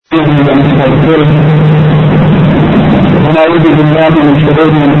ونستغفره ونعوذ بالله من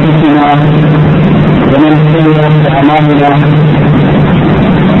شرور انفسنا ومن سيئات اعمالنا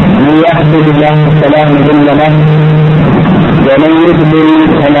من يهده الله فلا مضل له ومن يضلل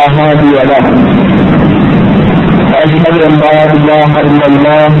فلا هادي له واشهد ان لا اله الا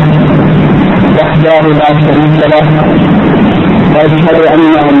الله وحده لا شريك له واشهد ان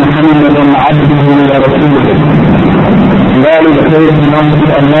محمدا عبده ورسوله ذلك خير من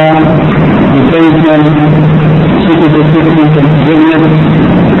الله بكيفا شكد السكن في الجنة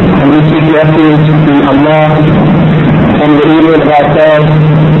ومسك يأتي من الله ومريد الغاتات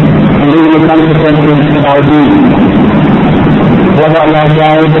ومريد consequences of our deeds. Whether Allah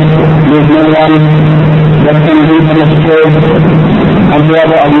guides, there is no one that can lead us astray, and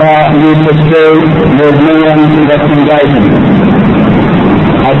whether Allah leads us astray, there is no one that can guide him.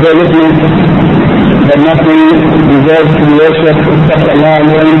 I bear witness that nothing deserves to be worshipped except Allah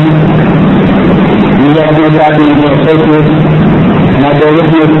alone. We have no partners or associates, and I bear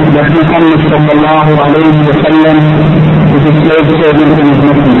witness that Muhammad sallallahu alayhi wa sallam is his slave servant and his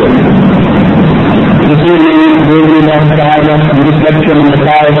messenger. This evening, Allah Ta'ala, in this lecture on the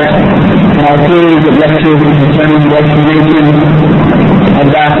Tawhid, and our series of lectures concerning the explanation of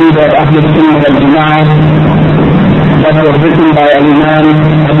the Aqidah of Ahl Sunnah wal Jama'ah that was written by Al-Imaam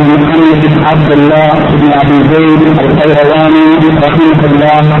ibn Abi Zaid al-Qayrawani,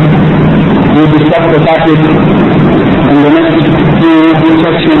 rahimahullah. We discuss the topic in the next few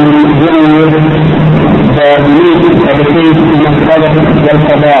sections dealing with the belief of the faith in al-Qadr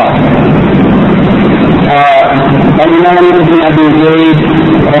wal-Qada. Al-Imaam ibn Abi Zaid,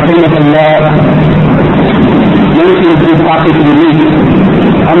 rahimahullah, mentions this topic belief,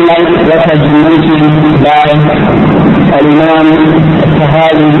 unlike what has been mentioned by Al-Imam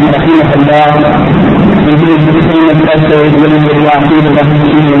al-Tahawi, rahimahullah, in his famous essay dealing with the Aqidah of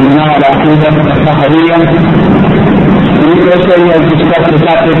al-Aqidah al-Tahawiyya. In this essay he has discussed the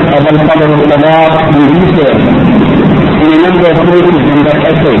topic of al-Qadr al-Qada in detail in a number of places in that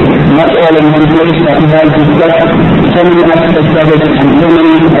essay, not all in one place, but he has discussed so many aspects of it and so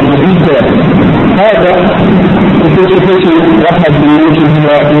many of the details. However, it is sufficient what has been mentioned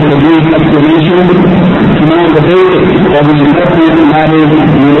here with a brief explanation to know the basics of the important matters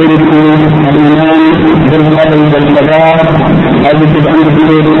related to al-Iman bil-Qadr wal-Qada as it is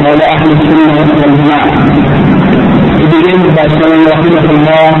understood by the Ahl Sunnah wal Jama'ah. He begins by saying,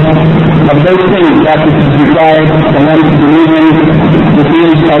 rahimahullah, of those things that it is required for one to believe in, it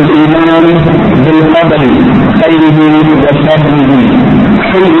is al-Iman bil-Qadr khayrihi wa sharrihi,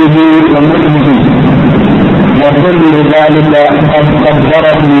 hillihi wa murrihi. وكل ذلك قد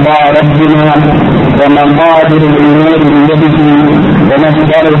قدره الله ربنا ومقادر الامور بيده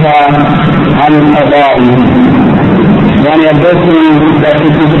ومصدرها عن قضائه. يعني الدين that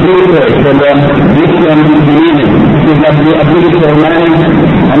it is greater for the Muslim believing, it is of the ability for man,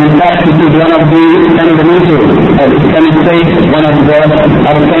 and in fact it is one of the fundamentals of Islamic faith, one of the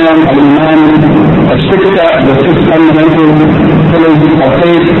arkan al-Iman al-Sitta, the six fundamental pillars of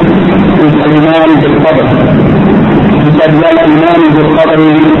faith is al-Iman bil-Qadr. He said, well-Iman bil-Qadr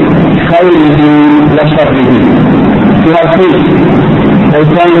khayrihi wa sharrihi. To have faith, or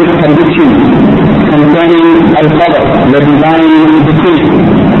find conviction concerning al-Qadr, the divine decree.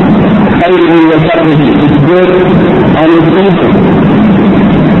 Khayrihi wa sharrihi, it's good and it's evil.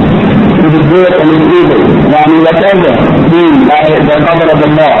 It is good and it's evil. Yani whatever seen by the Qadr of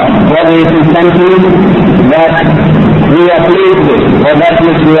Allah, whether it is something that we are pleased with or that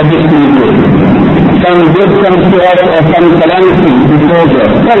which we are displeased with. Some good comes to us or some calamity before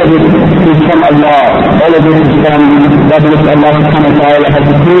us. All of it is from Allah. All of it is from that which Allah subhanahu wa ta'ala has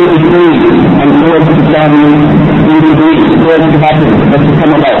decreed and told to come into being, told to happen, but to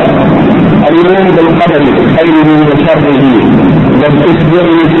come about. Al-Iman bil-Qadr khayrihi wa sharrihi, that is good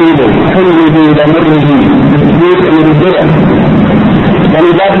and is evil, hillihi wa murrihi, is good and is bitter. When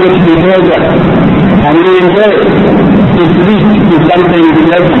that which before us and we enjoy it, is sweet, is something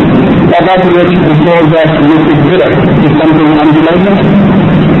pleasant. That which before us which is bitter, is something unpleasant.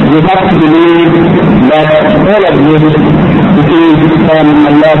 We have to believe that all of this is from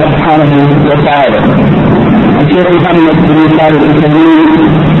Allah subhanahu wa ta'ala. Shaykh Muhammad bin Salih al-Uthaymeen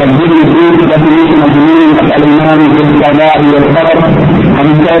has given a brief definition of the meaning of al-Iman bil-Qada wal-Qadr, and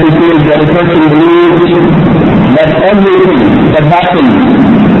he said it is that a person believes that everything that happens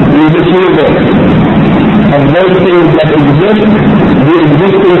in this universe, of those things that exist, the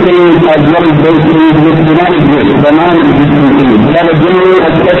existing things as well as those things which do not exist, the non-existing things, whether general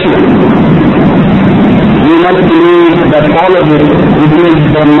or special. We must believe that all of it is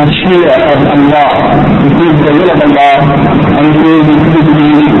the mashia of Allah, it is the will of Allah, and it is the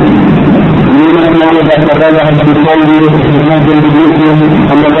whatever has befallen you is not going to meet you,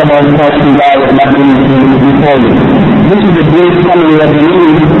 and whatever has passed by is not going to befall you. This is a great summary of the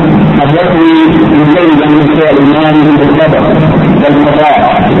meaning of what we intend when we say Al-Imaam ibn Abi al-Qadar.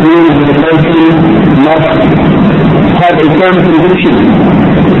 It means that the person must have a firm conviction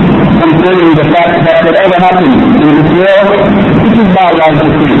concerning the fact that whatever happens in this world, this is by Allah's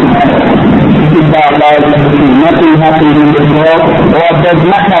decree. This is by Allah's decree. Nothing happens in this world, or does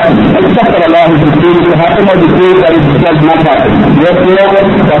not happen, except that Allah has decreed to happen, or decreed that it does not happen. Therefore,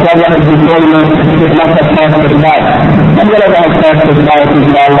 whatever has befallen us is not has passed us by. And whatever has passed us by is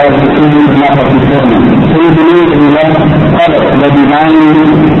by Allah's decree, is not has befallen us. So we believe in the divine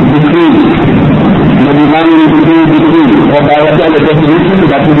decree. The divine decree, or by whatever definition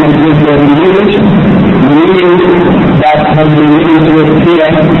that we may give for the English, the meaning that has been given to us here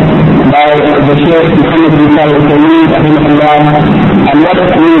by the Shaykh Muhammad bin Al-Qarawani, and what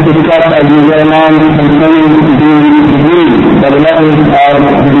we discuss as we go along concerning the degree, the levels of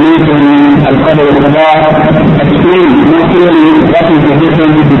the belief in Al-Qadr al-Qadar, explain more clearly what is the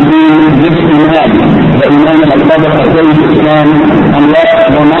difference between this Iman, the Iman al-Qadr according to Islam, and what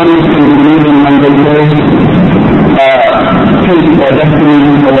the non-Muslims believe in when they say fate or destiny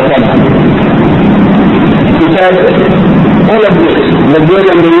or whatever. He said, all of this, the good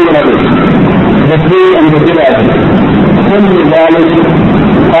and the evil of it, the free and the good of it, كل ذلك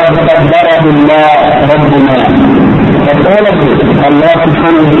قد قدره الله ربنا. But all of this, Allah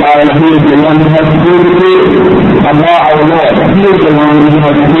subhanahu wa ta'ala, He is the one who has created it. Allah our Lord, He is the one who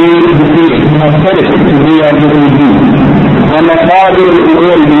has created it. He has said it to be as it will be. ومقادر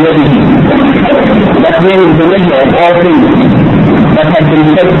الأمور بيده. That means the measure of all things that have been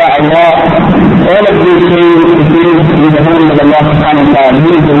said by Allah. All of these things is in the hand of Allah subhanahu wa ta'ala.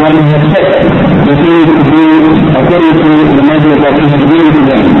 He is the one who has set the things to be according to the measure that He has given to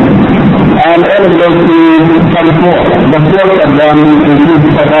them. And all of those things come forth. The fourth of them includes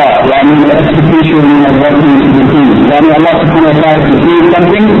qada, the execution of what He is decreed. Allah subhanahu wa ta'ala decreed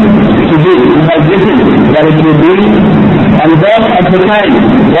something to be. He has written that it will be. And thus at the time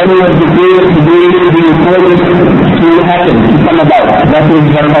when He was decreed to be reported to happen, to come about. That is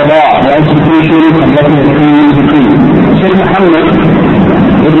the qada, the execution of what He has decreed. Shaykh Muhammad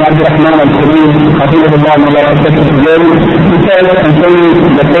ibn Abi al-Hafidhullah he said concerning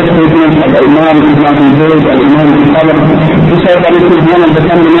the first statement of Al-Imaam ibn Abi Zaid, Al-Imaam ibn Abi, he said that it is one of the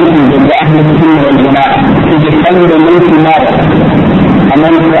fundamentals of the Ahl al-Sunnah wal-Jama'ah. It is a fundamental matter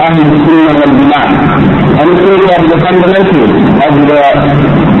among the Ahl al-Sunnah wal-Jama'ah. And it is one of the fundamentals of the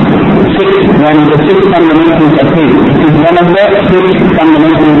six fundamentals of faith. It is one of the six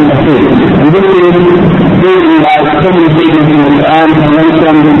fundamentals of faith. And this is proven by so many statements in the Quran, and then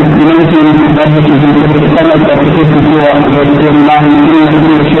from the mentioned that which is in the Sunnah of the 54, verse 39,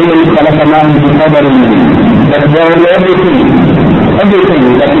 that there is everything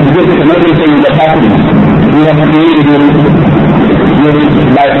that exists and everything that happens, we have created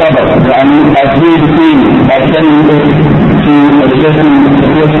by sabr, by free decree, by sending it to a certain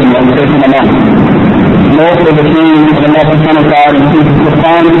proportion and a certain amount. Most of the things that Allah subhanahu wa ta'ala includes the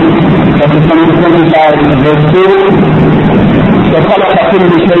Quran, chapter 25, verse 2, وخلق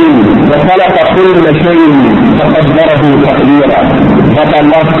كل شيء فقدره تقديرا. That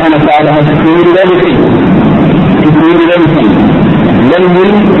Allah subhanahu wa ta'ala has created everything. He created everything. Then we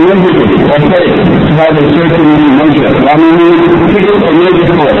measured it or set it to have a certain measure. I mean, we fix a measure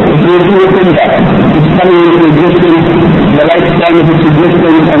for it. If we do it in that, it's coming into existence, the lifetime of its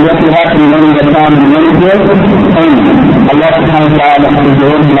existence, and what will happen when the time and when it will, and Allah subhanahu wa ta'ala is the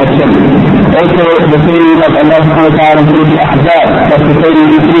one who has said it. Also, the saying of Allah subhanahu wa ta'ala in the Ahzab, chapter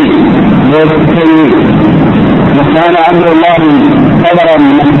 33, verse 38. وَكَانَ أَمْرُ اللَّهِ قَدَرًا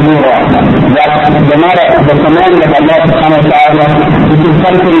مَحْظُورًا. That the matter, the command of Allah subhanahu wa ta'ala, it is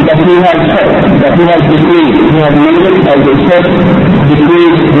something that He has set, that He has decreed. He has made it as a set,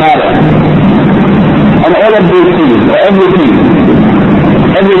 decreed matter. And all of these things, or everything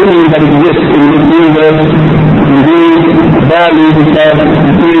that exists in this universe, indeed, barely He said,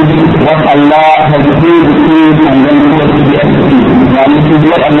 it is what Allah has decreed and then caused to be executed. And it is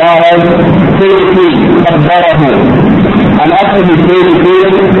what Allah has decreed, قدره. And after He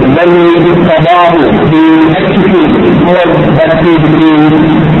decreed, then He قضاه, He executed all that He decreed,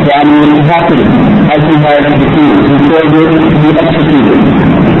 and it happened as He has decreed. He caused it to be executed.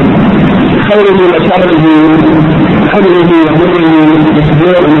 خيره وشره حره ومره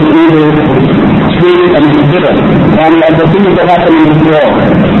يسبوع ومسؤوله sweet and bitter. And the things that happen in this world,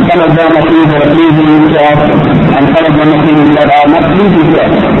 some of them are things that are pleasing to us, and some of them are things that are not pleasing to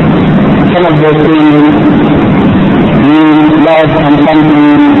us. Some of those things we love and some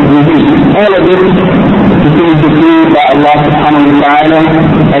things we hate. All of this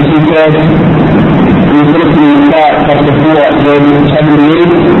as he said in Philippians chapter 4, verse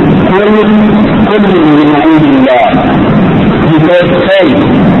 78, كل من عند الله. He said, say,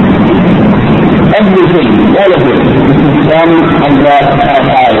 everything, all of it, is from Allah,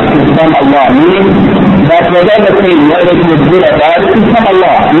 from Allah, meaning that whatever thing, whether it is good or bad, is from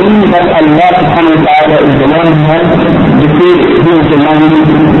Allah, meaning that Allah subhanahu wa ta'ala is the one who has decreed, He is the one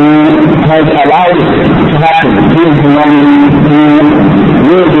who has allowed it to happen, He is the one who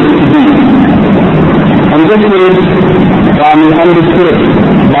wills it to be. And this is understood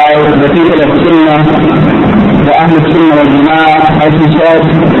by the people of Sunnah, the Ahl Sunnah wal Jama'ah, as he said,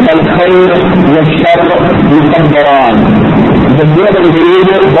 al-khayr wa-shar muqaddaran. The good and the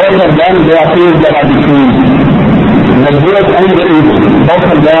evil, both of them, they are things that are decreed. The good and the evil, both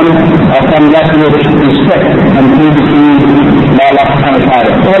of them are from that which is set and pre-decreed by Allah subhanahu wa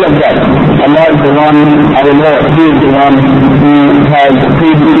ta'ala. All of that, Allah is the one, our Lord, He is the one who has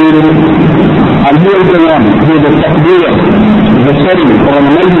pre-decreed, and He is the one who is the taqdeer, the setting or the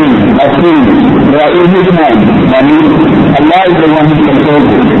measuring of things. They are in His hand. I mean, Allah is the one who controls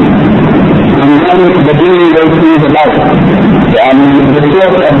it. And then the being those things about. And the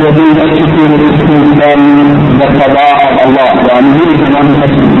source of the being executed is from the qada of Allah. And He is the one who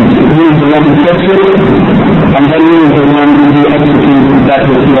executes it. He is the one who sets it, and then He is the one who executes that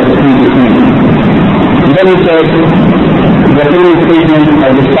which He has pre-decreed. And then He says, the famous statement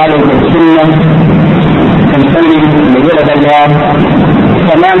of the scholars of Sunnah concerning the will of Allah,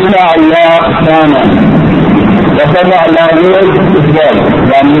 فَمَنْ شَاءَ اللَّهُ كَانَ وَكَذَا اللَّهُ will is well,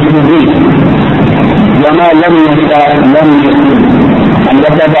 and it will be. وَمَا لَمْ يَشَاء لَمْ يَكُنْ. And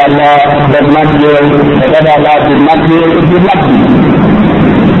whatever Allah does not will, whatever Allah did not will, it will not be.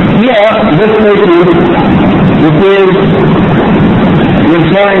 Here, this statement, it is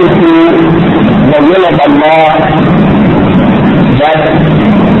referring to the will of Allah that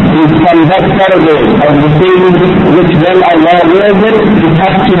is from that category of the things which when Allah wills it, it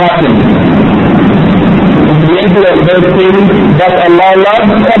has to happen. It's the able of those things that Allah loves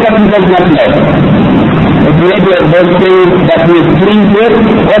or that He does not love. It's the able of those things that He is pleased with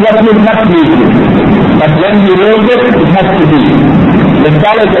or that He is not pleased with. But when He wills it, it has to be. The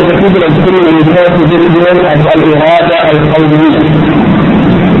scholars of the people of Sunnah refer to this will as al-irada al-qawliya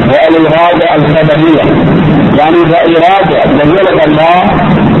wa al-irada al-qadariya. Yani the irada, the will of Allah,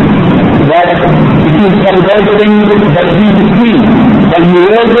 that it is from those things that He decrees. When He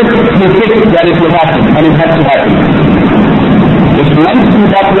wills it, He thinks that it will happen, and it has to happen. It might be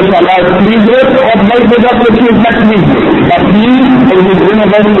that which Allah is pleased with, or it might be that which He is not pleased with. But He, in His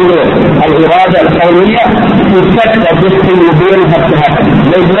universal will, al-irada al-qawliya, He said that this thing will be and has to happen.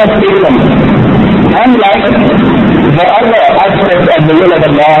 There is no escape from it. Unlike the other aspects of the will of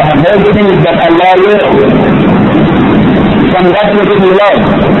Allah, those things that Allah wills, from that which He loves,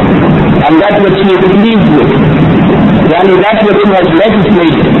 and that which He is pleased with, and that which He has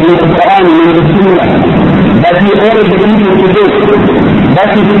legislated in the Quran and in the Sunnah, that He ordered the people to do.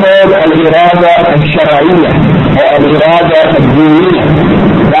 That is called al-irada al-shar'iyya, or al-irada al-diniyya.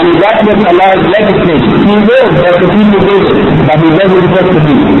 And that which Allah has legislated, He wills that the people do it, but He doesn't want to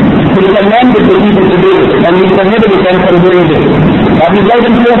do it. He commanded the people to do it, and He prohibited them from doing it, but He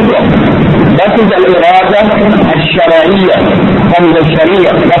doesn't force them. That is al-irada al-shar'iyya, from the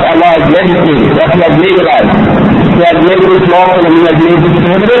sharia, that Allah has legislated, that He has legalized. He has made this lawful and He has made this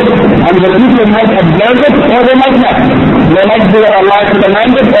prohibited, and the people might observe it or they might not. They might do what Allah has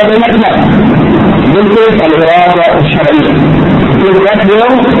commanded or they might not. This is al-irada al-shar'iyya. It is that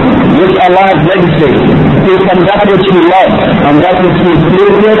will which Allah has legislated. It is from that which He loves and that which He is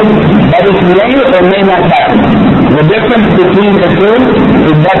pleased with, that it may or may not happen. The difference between the two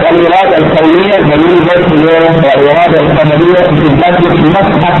is that al-irada al-qawliya, the universal will, or al-irada al-qadariyya, is that which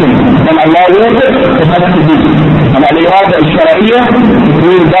must happen. When Allah wills it, it has to be. And al-irada al-shar'iyya, it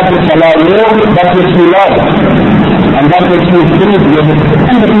means that which Allah wills, that which He loves, and that which He is pleased with,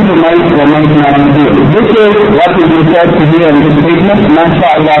 and the people might or might not do. This is what is referred to here in this statement, مَا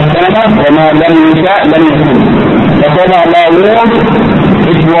شَاءَ اللَّهُ كَانَ وَمَا لَمْ يَشَاء لَمْ يَكُنْ. Whatever Allah wills,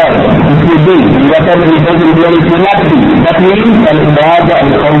 it was, it will be, and whatever He doesn't will, it will not be. That means al-irada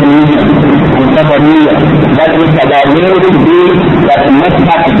al-qawliya, al-qadariyya, that which Allah wills to be, that must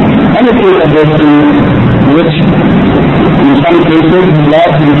happen. And it is a blessing which in some cases He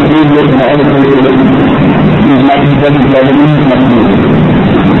loves and is pleased with, in other cases He doesn't love and He is not pleased.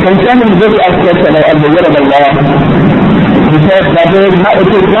 Concerning this aspect of the will of Allah, He says that it is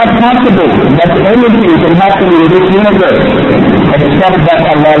not possible that anything can happen in this universe except that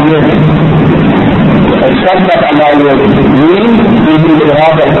Allah wills it. Except that Allah wills it. Meaning, He will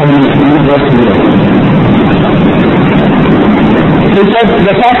have a universal will. He says Because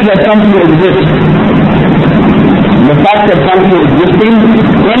the fact that something exists, the fact that something existing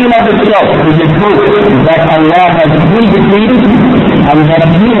in and of itself is a proof that Allah has pre-decreed and that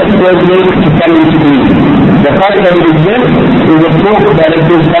He has ordained to come into being. The fact that it exists is a proof that it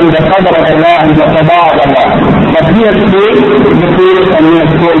is from the qadr of Allah and the qada of Allah. But He has decreed and He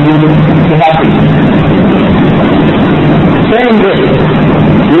has told you to happen. Saying this,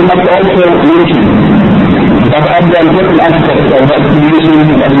 we must also mention that of the important aspects of the explanation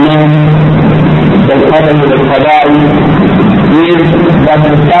of Al-Imaam al-Qadr al-Qada'i is that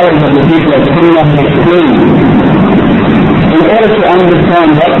the scholars of the people of Sunnah explain. In order to understand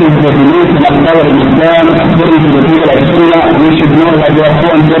what is the belief in Al-Qadr al-Islam according to the people of Sunnah, we should know that there are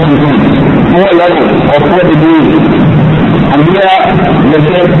four important things, four levels or four degrees. And here the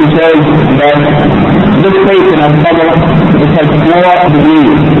Shaykh says that this faith in Al-Qadr has four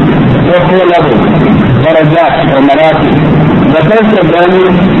degrees, four levels, darajat or maratib. The first of them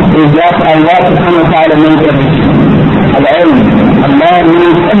is that Allah subhanahu wa ta'ala knows everything. Al-Ilm, Allah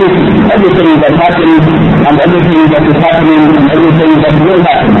knows everything that happens and everything that is happening and everything that will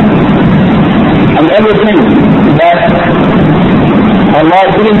happen. And everything that Allah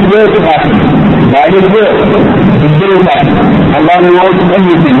didn't will to happen, by His will, it didn't happen. Allah knows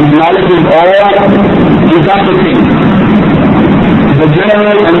everything. His knowledge is all encompassing, the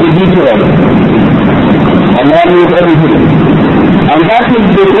general and the detail. Allah knows everything. And that is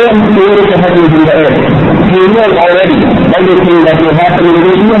the aim created the heavens and the earth. He knows already everything that will happen in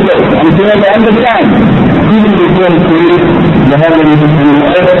the universe until the end of time, even before He created the heavens and the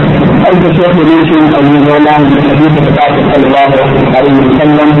earth. As the Shaykh mentioned, as we go along with the hadith of the Prophet sallallahu alayhi wa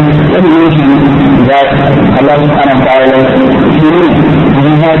sallam, when he mentioned that Allah subhanahu wa ta'ala, He knew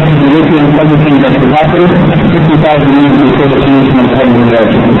He had to be written everything that will happen 50,000 years before the creation of the heavens and the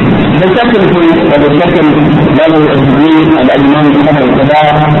earth. The second thing, or the second level of degree of Al-Imaam ibn Abi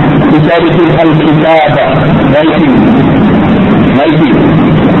Zaid, he said it is Al-Kitaba, writing.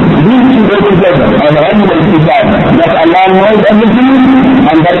 These two go together, Al-Ilm and Al-Kitab, that Allah knows everything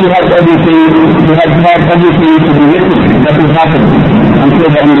and that He has everything, He has had everything to be written that will happen until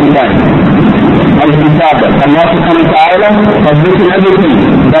the end of time. Al-Kitab, Allah subhanahu wa ta'ala has written everything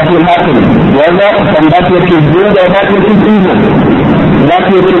that will happen, whether from that which is good or that which is evil, that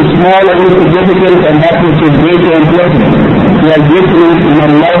which is small and insignificant and that which is great and important. He has written it in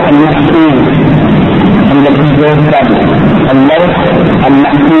Allah al-Mahfuz, and the preserved tablet. Allah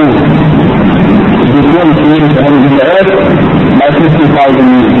al-Mahfuz, before He created the heavens and the earth by 50,000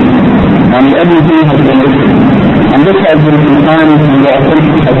 years. And everything has been written. And this has been confirmed in the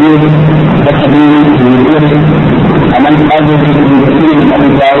authentic hadith, the hadith, the hadith, amongst others in the Sunnah of Abi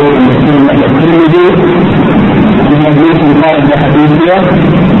Zaid and the Sunnah of Tirmidhi. We have mentioned part of the hadith here.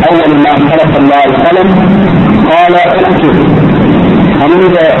 أول ما خلق الله القلم قال اكتب. And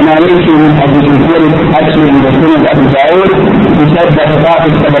in the narration of the reported actually in the Sunnah of Abi Zaid, he said that the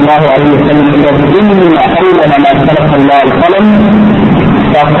Prophet sallallahu alayhi wa sallam said, إن أول ما خلق الله القلم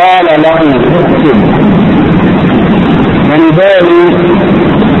فقال له اكتب. And verily,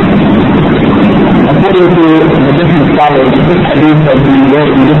 according to the different scholars, this hadith has been read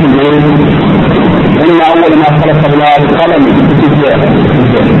in different ways. إن أول ما خلق الله القلم،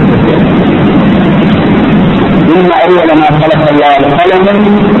 إن أول ما خلق الله القلم،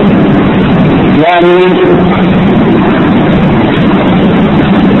 يعني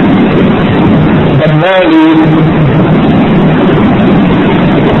بالتالي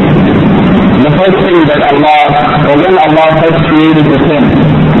the first thing that Allah, or when Allah first created the thing,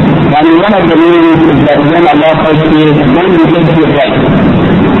 and one of the meanings is that when Allah first created the thing, He said to it right.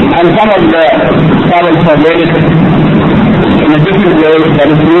 And some of the scholars have read it in a different way, that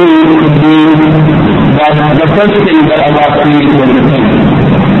it really could be that the first thing that Allah created was the thing.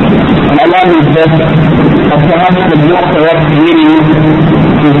 And Allah is best, but perhaps the more correct meaning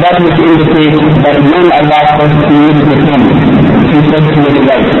is that which indicates that when Allah first created the thing, He said to it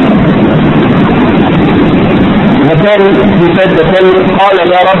right. وكان يسد كل قال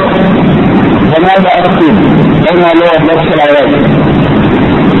يا رب وماذا أكتب؟ أين الله نفس العباد؟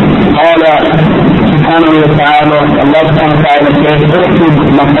 قال سبحانه وتعالى الله سبحانه وتعالى اكتب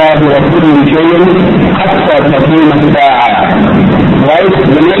مقادير كل شيء حتى تقيم الساعة. Write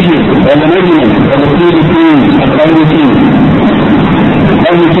the measurement or the measurement of the three things of everything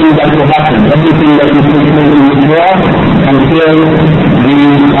that will happen, everything that is taken in this world until the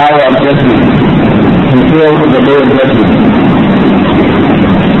hour of judgment, until the day of judgment.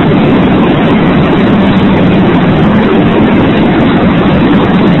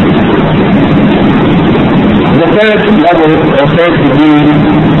 The third level or third degree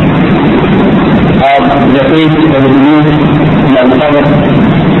of the faith of the belief in cover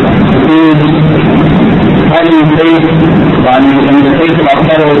is هذه البيت يعني عند البيت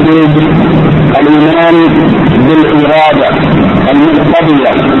الأكثر وجود الإيمان بالإرادة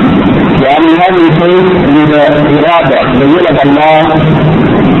المقتضية، يعني هذه البيت من إرادة بيد الله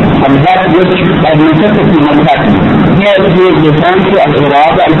الذات المنتفق في مكانه هي لسانة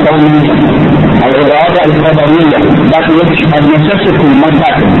الإرادة الكونية الإرادة القدرية التي المنتفق في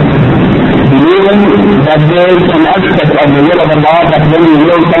مكانه. Believing that there is an aspect of the will of Allah that when you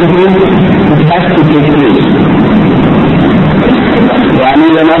will something, it has to take place. يعني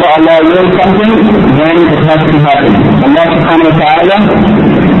whenever Allah wills something, then it has to happen. Allah subhanahu wa ta'ala,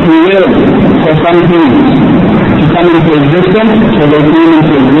 He wills for something to come into existence, so they came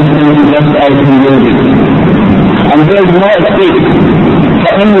into existence just as He willed it. And there is no escape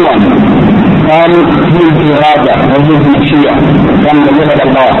for anyone from his irada or his mashiyah, from the will of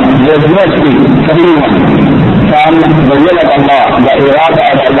Allah. There is no escape for anyone from the will of Allah, the irada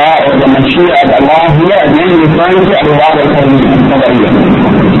of Allah or the mashiyah of Allah. Here again referring to al-irada al-qadariyyah.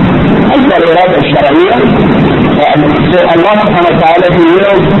 As the irada al-shar'iyyah, so Allah subhanahu wa ta'ala, He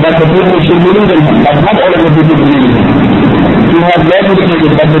wills that the people should believe in Him, but not all of the people believe in Him. He has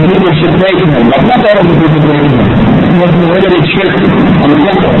legislated that the people should pray to Him, but not all of the people believe in Him. He has prohibited shirk and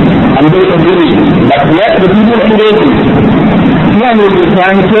kufr and disobedience, but yet the people engage in it. Here He is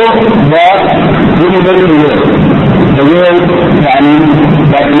referring to the universal will, the will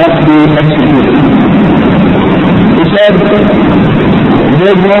that must be executed. He said,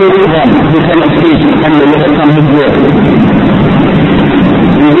 there is no one who can escape from His will.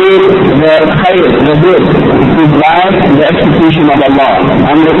 Indeed, the khayr, the good, is by the execution of Allah,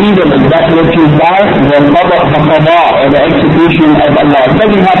 and the evil is that which is by the qada or the execution of Allah. It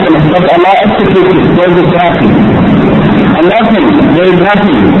doesn't happen except Allah executes it, there is nothing. And nothing, there is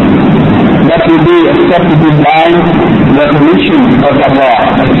nothing that will be accepted by the permission of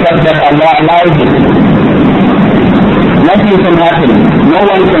Allah, except that Allah allows it. Nothing can happen, no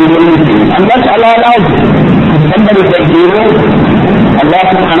one can do anything, unless Allah allows it. If somebody says evil, Allah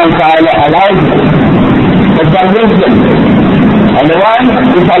subhanahu wa ta'ala allows it, but by wisdom. Otherwise,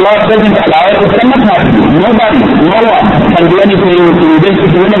 if Allah doesn't allow it, it cannot happen. Nobody, no one can do anything in this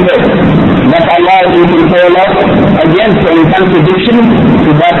universe that Allah is in control of against any contradiction to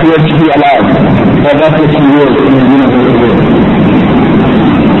that which He allows, or that which He wills in the universe.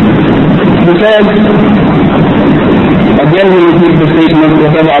 He says, again we repeat the statement,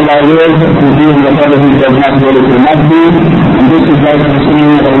 whatever Allah wills to do, whatever He does not will it will not be. And this is like the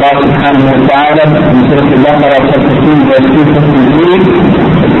saying of Allah subhanahu wa ta'ala in Surah Al-Baqarah chapter 2 verse 253,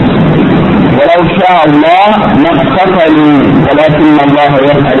 وَلَوْ شَاءَ اللَّهُ مَا اقْتَتَلُوا وَلَكِنَّ اللَّهَ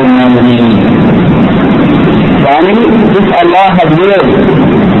يَفْعَلُ مَا يُرِيدُ. If Allah had willed,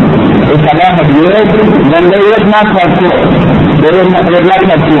 then they would not have fought. They would not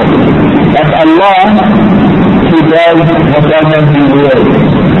have fought. But Allah, He does whatever He wills.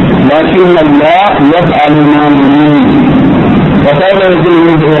 لكن الله يفعل ما يريد. Whatever is in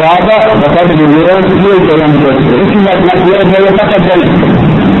His irada, whatever He wills, He will do it. If He has not willed, He will not have done it.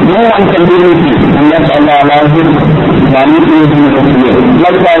 No one can do anything unless Allah allows it.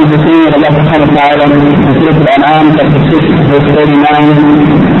 Likewise, the saying of Allah subhanahu wa ta'ala in Surah Al-An'am chapter 6 verse 39,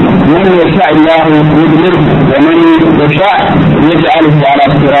 من يشاء الله يضلله ومن يشاء يجعله على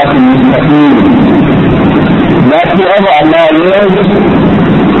صراط مستقيم. That whoever Allah wills,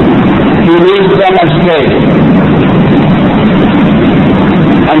 He leads them astray,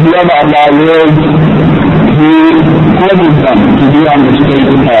 and whoever Allah wills, He causes them to be on the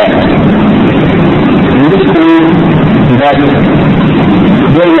straight path. And this means that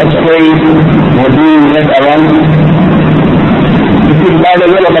going astray or being led around, it is by the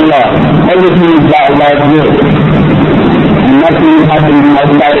will of Allah. Everything is by Allah's will. And nothing happens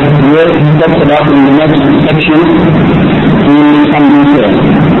outside His will. He talks about in the next section in some detail.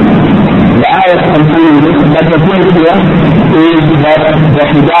 The ayah concerning this, but the point here is that the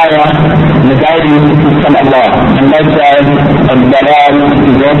hidayah, the guidance is from Allah. And likewise, al-dalal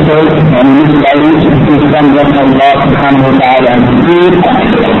is also, and misguidance is from Allah subhanahu wa ta'ala.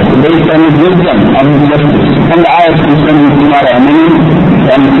 Based on His wisdom and His justice. And the ayah concerning tomorrow,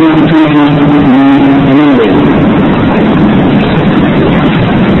 and too many in English.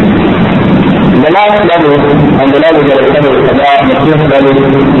 The last level, and the level that is level of Allah, the first level,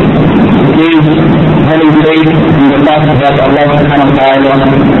 is having faith in the fact that Allah subhanahu wa ta'ala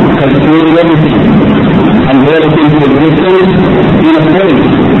has created everything and brought it into existence in accordance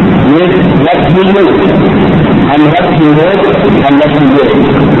with what He wills and what He wrote and what He did.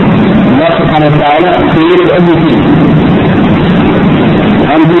 Allah subhanahu wa ta'ala created everything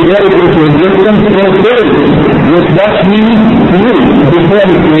and He brought it into existence in accordance with what He knew before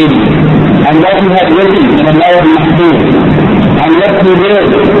he created, and what he had written in the Lawh al-Mahfuz, and what he did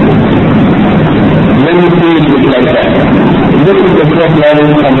when he created it like that. This is the first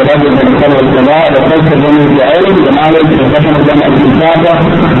level of the level of the Qadr al-Qadha. The first of them is the ilm, the knowledge. The second of them is the kitabah,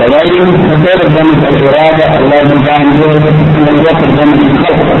 the writing. The third of them is the irada, Allah divine will. And the fourth of them is the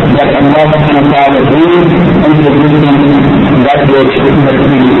khalq, that Allah subhanahu wa ta'ala brings into existence that which is the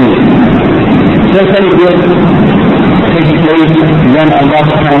created. Just as it did take place when Allah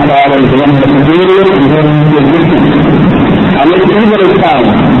subhanahu wa ta'ala is the one that created and brought into existence. And it's even a time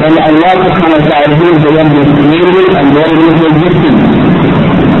when Allah subhanahu wa ta'ala is the one who created and brought it into existence.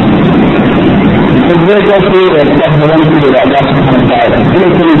 It's very clear that that's the one created, Allah subhanahu wa ta'ala.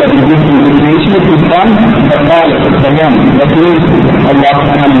 Anything that exists in the creation is done, the Khaliq, the one that is Allah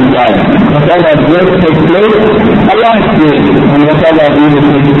subhanahu wa ta'ala. Whatever good takes place, Allah has created. And whatever evil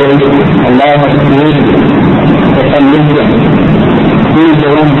takes place, Allah has created it. For some reason, He is the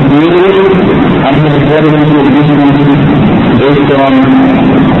one who created it, and He has brought it into existence based on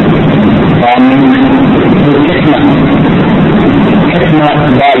His hikmah. Hikmah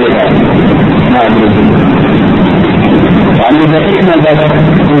balida. And the hikmah that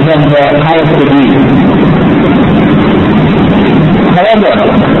is of the highest degree. However,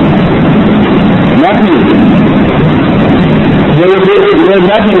 nothing. There is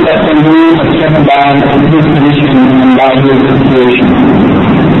nothing that can be except by His permission and by His creation.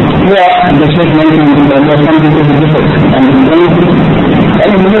 Here, the Shaykh mentioned that there are some people who differ, and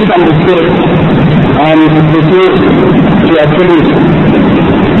any misunderstood, and refuse to attribute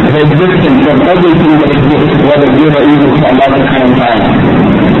the existence of everything that exists, whether good or evil, to Allah subhanahu wa ta'ala.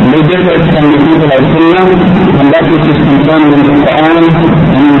 They differ from the people of Sunnah, and that which is concerned in the Quran and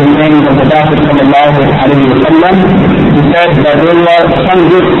in the sayings of the Prophet sallallahu alayhi wa sallam. He said that there were some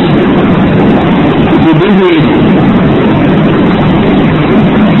groups who believed,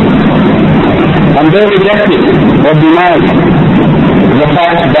 and they rejected or denied the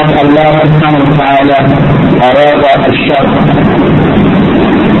fact that Allah subhanahu wa ta'ala arada al-shar,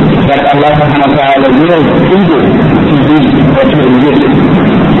 that Allah subhanahu wa ta'ala willed evil to be or to exist,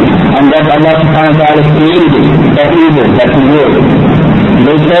 and that Allah subhanahu wa ta'ala created that evil that He willed.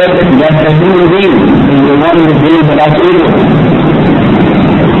 They said that the human being is the one who brings about evil,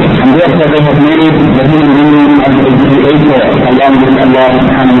 and therefore they have made the human being as a creator along with Allah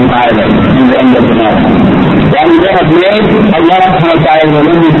subhanahu wa ta'ala in the end of the matter. And they have made Allah subhanahu wa ta'ala the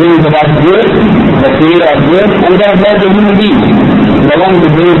one who brings about good, the creator of good, and they have made the human being the one who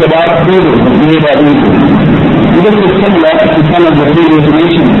brings about evil, the creator of evil. This is similar to some of the previous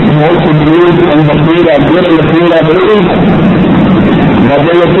nations who also believed in the creator of good and the creator of evil. But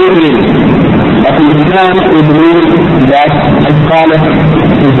they were two believers. But in Islam we believe that Al-Khaliq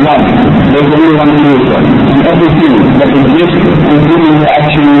is one. There is only one creator. And everything that exists, including the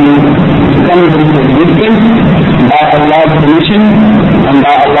action, comes into existence by Allah's permission and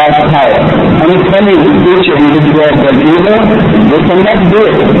by Allah's power. And if any creature in this world does evil, they cannot do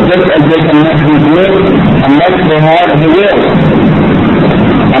it, just as they cannot do good unless they have the will.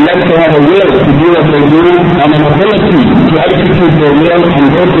 Unless they have a will to do what they do, and an ability to execute their will, and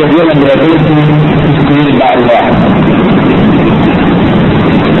both their will and their ability is created by Allah.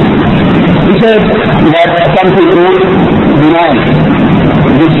 He said that some people deny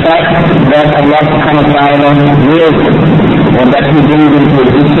this fact that Allah subhanahu wa ta'ala wills, or that He brings into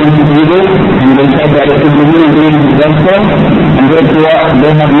existence evil, and they said that it is the human being who does so, and therefore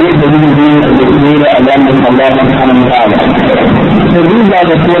they have made the human being as the creator along with Allah subhanahu wa ta'ala. So these are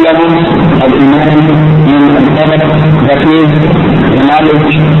the four levels of Iman in Al-Qadr, that is the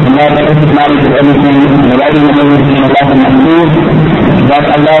knowledge, the perfect knowledge of everything, the writing of everything in Allah al-Mahfuz, that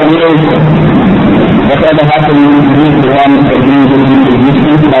Allah wills whatever happens is the one that brings it into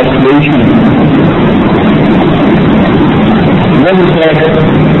existence by creation. Then he said,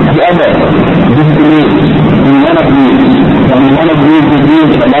 the other disbelieves in one of these, and one of these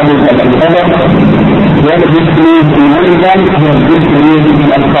believes the levels of Al-Qadr. Whoever disbelieves in one of them, he has disbelieved in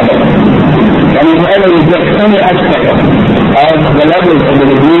Al-Qadr. And whoever rejects any aspect of the levels of the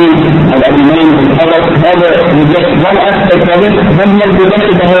degrees of Al-Imaam ibn Abi, whoever rejects one aspect of it, then he has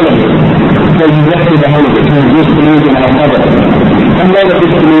rejected the whole of it. So he rejected the whole of it. He has disbelieved in Al-Qadr. And whoever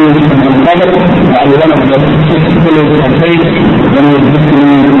disbelieves in Al-Qadr, and one of the six pillars of faith, then he has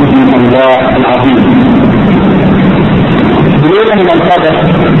disbelieved in Allah al-Azim. Believing in Al-Qadr,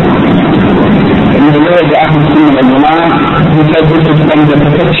 in the way of the Ahl Sunnah wal Jama'ah, who said this is from the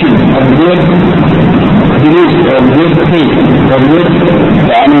perfection of good belief, or good faith, or good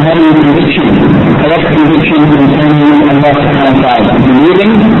and having conviction, correct conviction concerning Allah subhanahu wa ta'ala.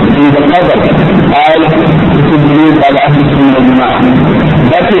 Believing in the Qadr, all this is believed by the Ahl Sunnah wal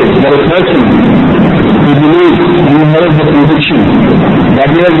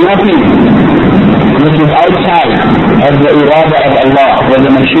إرادة الله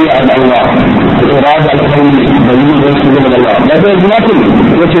ومشيئة الله, the إرادة الكونية, the universe of Allah. But there is nothing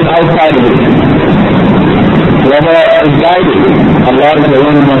which is outside of it. Whoever is guided, Allah is the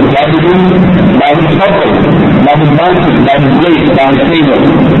one who is guided him by his fadl, by his bounty, by his grace, by his favor.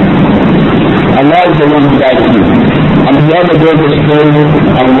 Allah is the one who guides him. And whoever goes astray,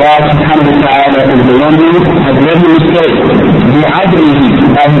 Allah subhanahu wa ta'ala is the one who has led him astray, bi'adlihi,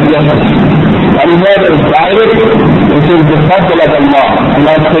 by his justice. And whoever is guided, it is the fadl of Allah,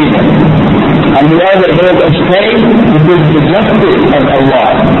 Allah's favor. And whoever goes astray, it is the justice of Allah.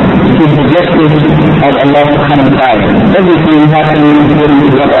 It is the justice of Allah subhanahu wa ta'ala. Everything happening according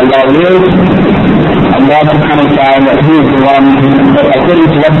to what Allah wills, Allah subhanahu wa ta'ala, He is the one according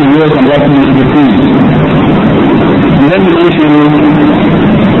to what He wills and what He decrees. And then we mention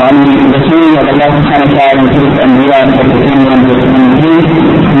on the saying of Allah subhanahu wa ta'ala in Surah Al-Anbiya chapter 21 verse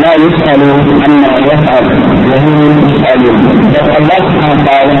 23, لا يسألوا عما يفعل وهم يسألون. That Allah subhanahu wa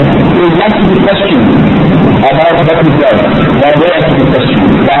ta'ala is not to be questioned about what He does, while they are to be questioned.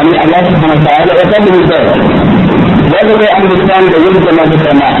 Yani Allah subhanahu wa ta'ala, whatever He does, whether they understand the wisdom of it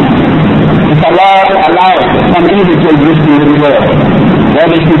or not, if Allah allows some evil to exist in this world,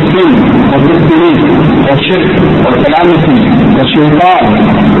 whether it is sin, or disbelief, or shirk, or calamity, or shaitan,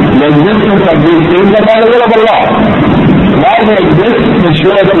 the existence of these things are by the will of Allah. Why they exist is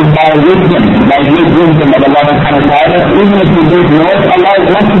surely by wisdom, by great wisdom of Allah subhanahu wa ta'ala. Even if we don't know it, Allah is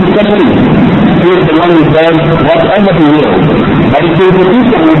not to be questioned. He is the one who does whatever He will. But if He is the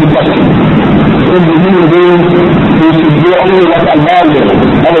people who will be questioned, if the human beings who should do only what Allah will,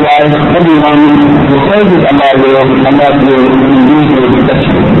 otherwise everyone who says that Allah will indeed will be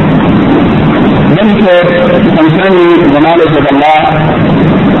questioned. Then he said, concerning the knowledge of Allah,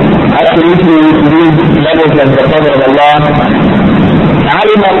 after listening to these levels of the qadr of Allah,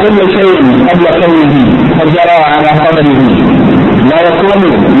 علم كل شيء قبل كونه فجرى على قدره. لا يكون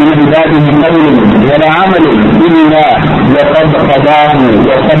من عباده قول ولا عمل إلا وقد قضاه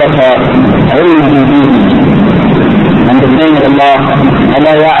وسبق علمه به. And the saying of Allah,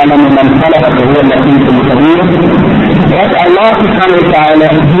 ألا يعلم من خلق وهو اللطيف الخبير. That Allah subhanahu wa ta'ala,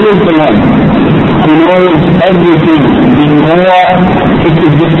 He is the one who knows everything before it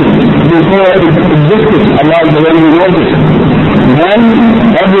existed. Before it existed, Allah is the one who knows it. When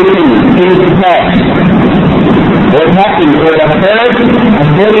everything is past, what happened or occurred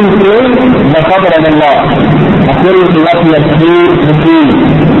according to the qadr of Allah, according to what He has decreed.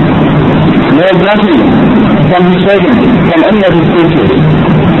 There is nothing from His presence, from any of His creatures,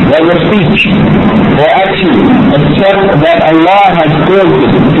 whether speech or action, except that Allah has caused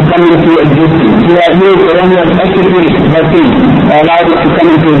it to come into existence. He has used the one who has executed that thing, allowed it to come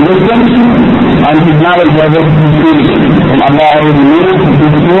into existence, and His knowledge of it is free. And Allah already knew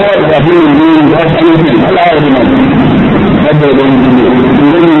before the human being does anything. Allah already knows what they are going to do. We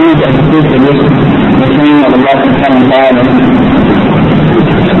really need as a proof of this, the saying of Allah subhanahu wa ta'ala,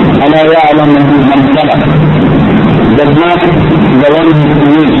 ألا يعلم من خلق. Does not the one who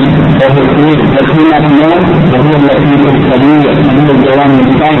creates or who creates, does he not know that He is Latif al-Khabir, and He is the one who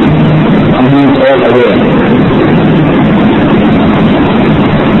finds, and He is all aware.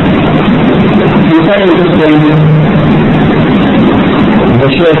 Concerning this thing, the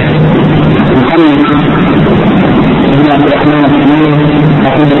Shaykh Muhammad ibn Abi Zaid,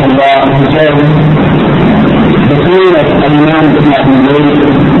 Hafidhahullah, who said, the saying of Al-Imaam ibn Abi Zaid,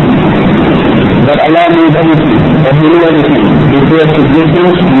 that Allah knows everything, that He knew everything before its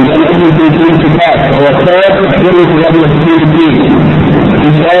existence, and then everything came to pass, or occurred according to what He has decreed. He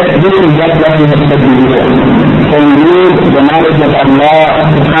said, this is just what He has said before. So indeed, the knowledge of Allah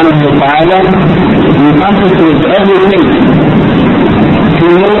subhanahu wa ta'ala encompasses everything. He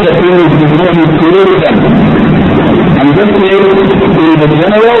knew the things before He created them. And this is in the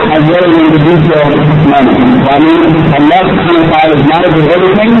general as well as in the detailed manner. I mean, Allah subhanahu wa ta'ala's knowledge of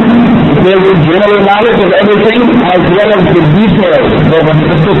everything, there is general knowledge of everything as well as the details of the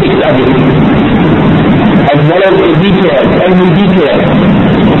specifics of it. As well as the details, every detail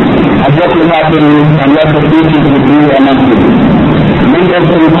of what will happen and what the teachings will do or not do. When those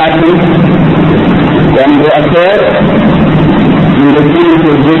things happen, when they occur, in the beginning to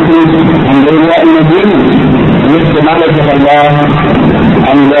existence, and they were in agreement with the knowledge of Allah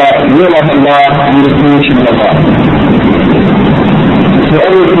and the will of Allah and the creation of Allah. So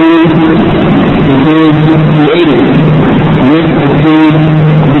everything is created with a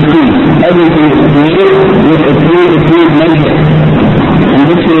decree. Everything is created with a decreed measure. And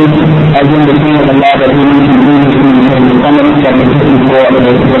this is as in the saying of Allah that He mentioned previously in the Qamar chapter 54 of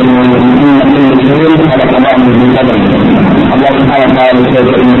the Allah subhanahu wa ta'ala says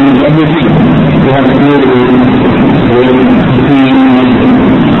that indeed everything He has created with between Muslims.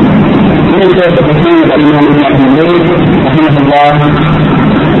 In the case of the claim of Al-Imaam ibn Abi Zaid, rahimahullah,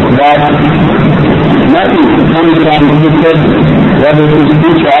 that nothing comes from his head, whether it is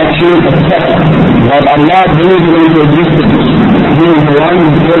speech or action, except that Allah brings it into existence. He is the one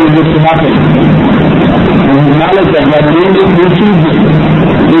who tells it to happen. And his knowledge of that means he chooses it.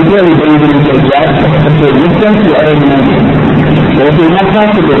 He clearly brings it into existence to other dimensions. So it is not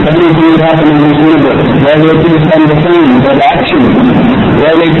possible for anything to happen in this universe, whether it is from the things or the actions,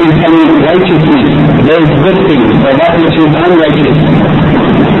 whether it is from righteousness, there is good things, or that which is unrighteous.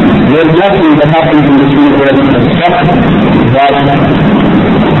 There is nothing that happens in this universe except that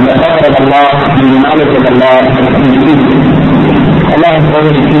the power of Allah and the knowledge of Allah is Allah has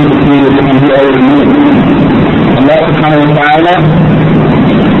already seen the field and He already knew it. Allah subhanahu wa ta'ala,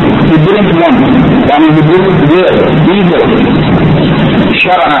 He didn't want, He didn't will evil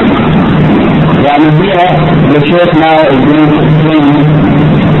shar'an. Here the Shaykh now is going to explain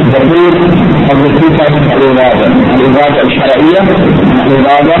the proof of the two types of al-ibadah, al-ibadah al-shar'iyyah and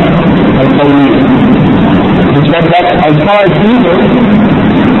al-ibadah al-qawliyyah. Which was that as far as evil,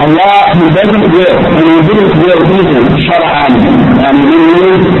 Allah, He doesn't will, and He didn't will evil shar'an, and He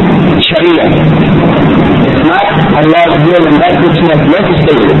means sharia. It's not Allah's will and that which He has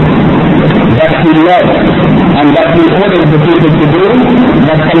legislated, that He loves, and that He orders the people to do,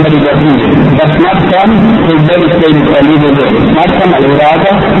 that somebody does evil. That's not from His legislated or legal will. It's not from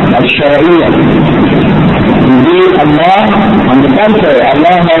al-ibadah al-shar'iyyah. Indeed, Allah, on the contrary,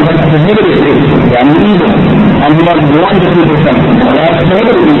 Allah has prohibited it, evil, and He has warned the people from it. Allah has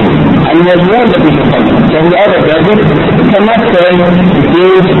prohibited evil, and He has warned the people from it. So whoever does it cannot say it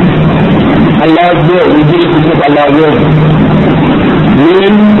is Allah's will, we did it because Allah will.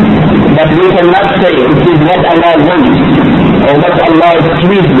 Meaning that we cannot say it is what Allah wants, or what Allah is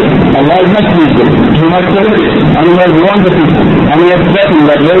pleased with. Allah is not pleased with. He has prohibited it, and He has warned the people, and He has threatened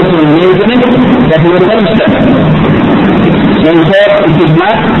that those who engage in it, that He will punish them. In fact, it is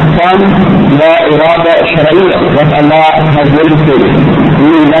not from the irada shari'ah, what Allah has legislated,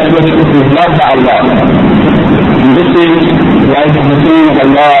 meaning that which is loved by Allah. And this is like the saying of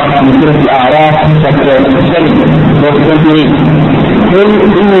Allah in Surah Al-A'raf, chapter 7, verse 28. قل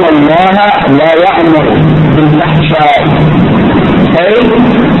إن الله لا يأمر بالفحشاء. Say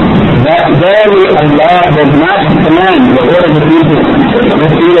that verily Allah does not command the order of the people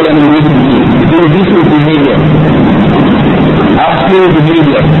with evil and indecent behavior, obscene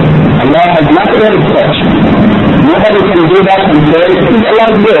behavior. Allah has not ordered such. Nobody can do that and say it is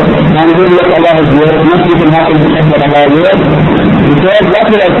Allah's will, and will what Allah has willed. Nothing can happen except what Allah will. Because what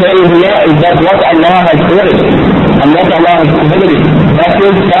we are saying here is that what Allah has ordered and what Allah has prohibited, that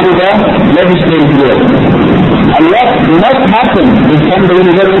is from the legislative will. And what must happen is from the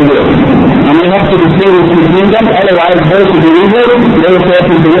universal will. And we have to distinguish between them, otherwise those who do evil, they will say it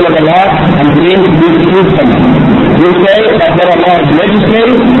is the will of Allah and claim to be the truth from it. We say that what Allah has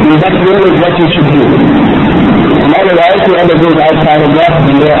legislated, and that will is what you should do. And otherwise, whoever goes outside of that,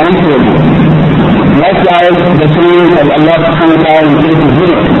 then they are answerable. Likewise, the saying of Allah subhanahu wa ta'ala in Surah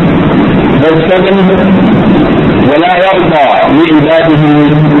Al-Zumar, verse 7, وَلَا يَرْضَى لِعِبَادِهِ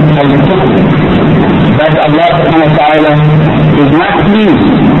الْكُفْرَ. That Allah subhanahu wa ta'ala is not pleased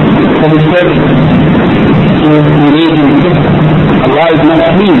for His servants to engage in kufr. Allah is not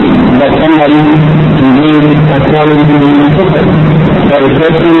pleased that somebody engages according to the kufr. That a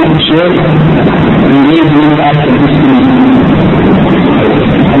person should engage in the act of disbelief.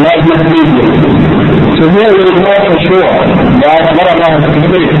 Allah is not pleased with it. So here we know for sure that what Allah has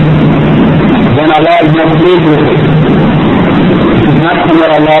prohibited, then Allah is not pleased with it. It is not from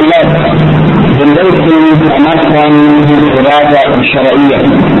what Allah loves. Then those things are not from His irada al-shar'iyyah.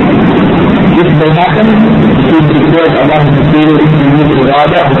 If they happen, it is because Allah has decreed in His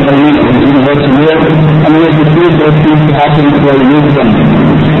irada al-qawliyyah, in the universal will, and He has decreed those things to happen where He needs them.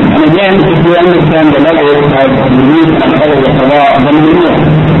 And again, if we understand the level of the need and power of Allah, then we know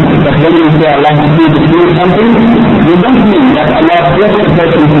that when we say Allah has decreed to do something, we don't mean that Allah forced the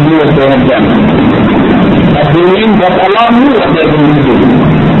person to do what they have done. But we mean that Allah knew what they were going to do.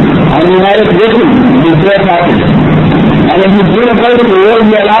 And He had it written before it happened. And if He did about it, He will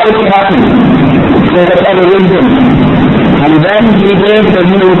allow it to happen. So that other wisdom. And then He gave the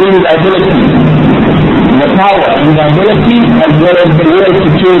human beings ability, the power and the ability, as well as the will to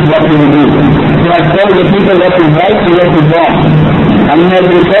choose what they will do. He has told the people what is right and what is wrong. And he has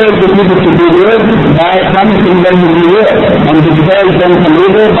encouraged the people to do good by promising them to do good, and discouraged them from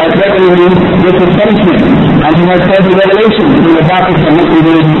evil by threatening them with his punishment. And he has sent the revelation to the prophets and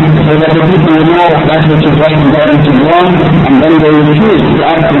messengers so that the people will know that which is right and that which is wrong, and then they will choose to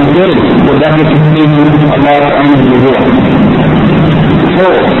act in good with that which is pleasing to Allah and His reward. So,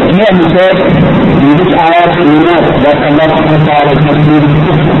 here he said, in this ayah we know that Allah subhanahu wa ta'ala is not pleased with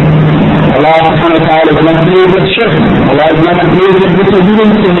kufr. Allah subhanahu wa ta'ala is not pleased with shirk. Allah is not pleased with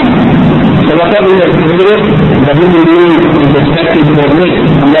disobedience to Him. So whatever He has created, the human being is expected to admit,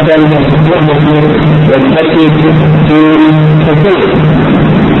 and whatever He has created is expected to fulfill it.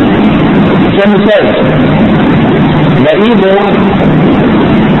 So he says, the evil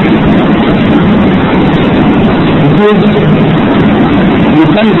is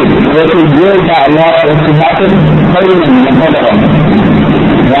intended, what is willed by Allah to happen, خيرا وقدرا.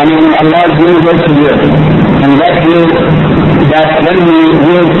 Yani Allah's will is to will, and that will, that when we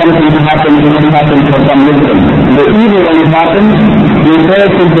will something to happen, it will happen for some reason. The evil when it happens, we say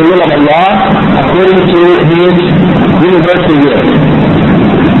it is the will of Allah according to His universal will.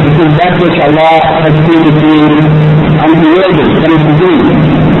 This is that which Allah has created being, and He willed it from the beginning,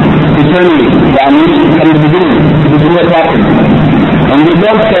 eternally, yani from the beginning, this is what happens. And we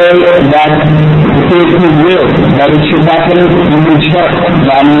don't say that it is His will, that it should happen in His shart,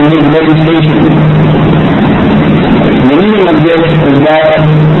 yani in His legislation. The meaning of this is that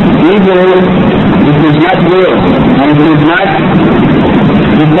evil, it is not will, and it is not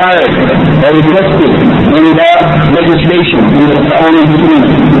desired or requested in the legislation, in the Quran and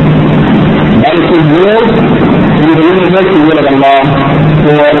Sunnah. And it is will in the universal will of Allah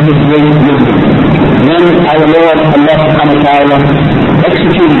for His great wisdom. Then our Lord Allah subhanahu wa ta'ala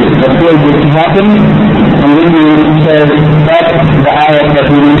executed it, that caused it to happen, and when He says that the ayah that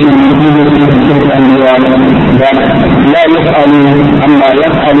we mentioned in the previous episode and that لا يفعلوا أما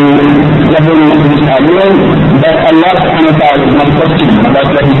يفعلوا لهم يسألون, that Allah subhanahu wa ta'ala is not questioned about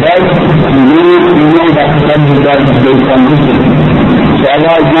what He does, and we know that what He does is based on wisdom. So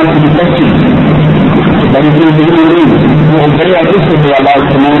Allah is not to be questioned, but it is the human beings who are very interested in Allah's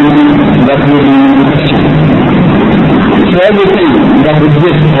commandment that will be questioned. So everything that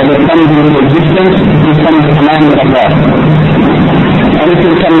exists or that comes into existence is from the command of Allah. And it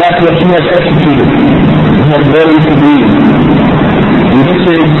is from that which He has executed, He has brought into being. And this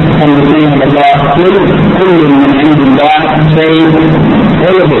is from the saying of Allah, كل من عند الله, say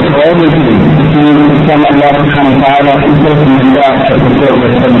all of it, or everything, is from Allah subhanahu wa ta'ala, and from Allah as the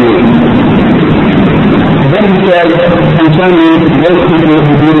Prophet of you. Then he said, concerning those people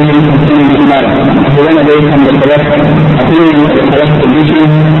who do Him concerning this matter, who went away from the correct opinion, the correct position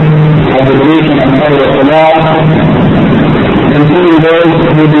of the belief in Allah, concerning those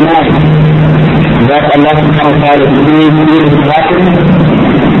who deny that Allah subhanahu wa ta'ala is doing to happen,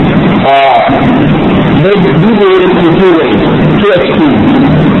 they deviate in two ways, two extremes.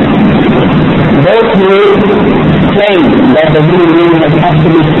 Those who claim that the human being has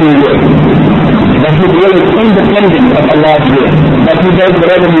absolute free will, that his will is independent of Allah's will, that he does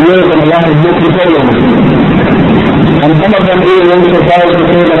whatever he wills and Allah has no control over him. And some of them even went so far as to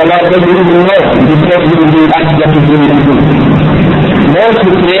say that Allah doesn't even know because he will do acts that he will do. Those who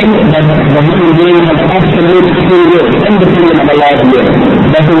claim that the human being has absolute free will, independent of Allah's will,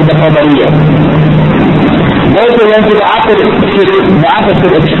 that is the Qadariyah. Those who went to the opposite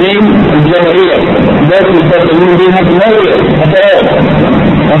extreme, the Jawariyah, those who said the human being has no will at all,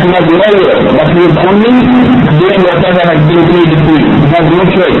 that he has no will, that he is only doing whatever has been created to him. He has no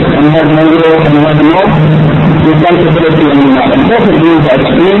choice, and he has no will, and he has no responsibility in the matter. Both of these are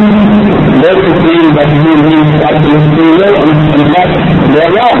extreme. Those who claim that the human being has absolute free will, and in fact, they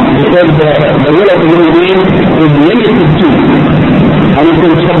are wrong, because the will of the human being is limited to, and it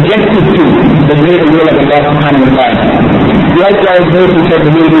is subjected to the greater will of Allah subhanahu wa ta'ala. Likewise, those who said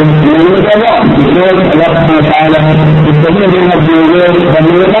the human being is wrong, because Allah subhanahu wa ta'ala, if the human being has no will, then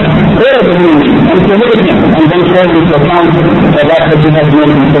he will not create the human being and prohibit him, and then call this account for that which he has no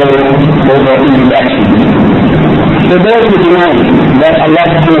control over in his actions. So those who deny that Allah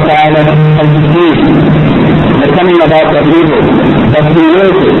subhanahu wa ta'ala has decreed the coming about of evil, that He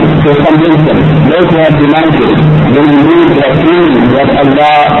wills it to convince them, those who have denied it, they believe that that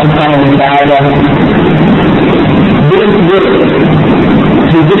Allah subhanahu wa ta'ala didn't will it.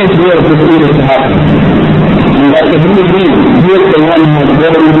 He didn't will this evil to happen. And that the human being, He is the one who has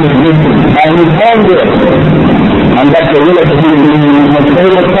brought it into existence by His own will. And that the will of the human being has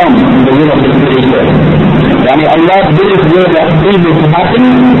overcome the will of the Creator. Yani Allah didn't will that evil to happen,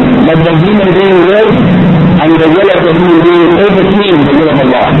 but the human being will, and the will of the human being overcame the will of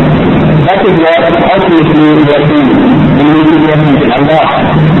Allah. that is what ultimately we are saying. We need to get into Allah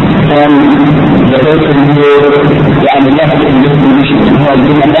from the person who left in this condition, who has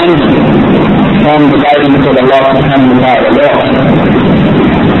been abandoned from the guidance of Allah subhanahu wa ta'ala.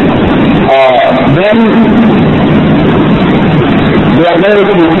 Then they are very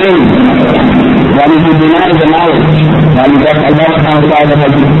contained when he denies the knowledge, when that Allah subhanahu wa ta'ala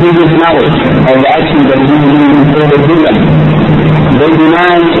has previous knowledge of the actions that he will do before they do them. They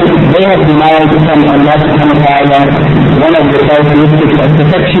have denied from Allah subhanahu wa ta'ala one of the characteristics of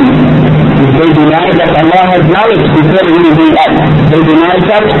perfection. They deny that Allah has knowledge before he will do that. They deny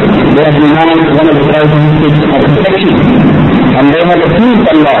that, they have denied one of the characteristics of perfection. And they have accused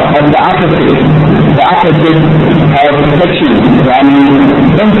Allah of the opposite of perfection,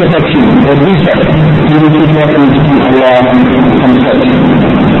 imperfection, or defect. He will keep working between Allah and such.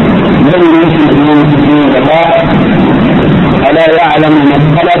 Then we mention the name of Allah. ألا يعلم من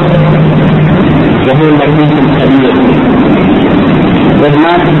خلق وهو اللطيف الخبير. Does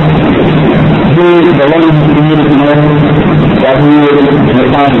not he the one who created know that he is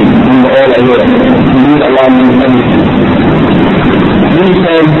refined in the all aware. Indeed Allah means everything. Then he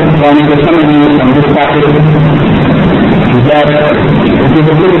says, when he was summary on this topic, that it is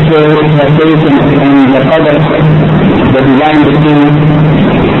a literature translation in the qadr, the divine decree,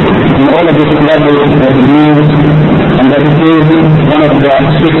 in all of its levels that it means, and that it is one of the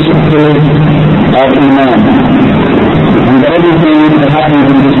 6 pillars of Iman. And that everything that happens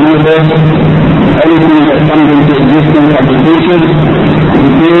in this universe, everything that comes into existence of the creatures,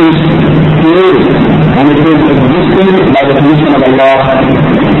 it is created, and it is existing by the permission of Allah,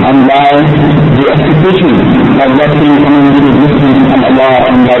 and by the execution of that thing coming into existence from Allah,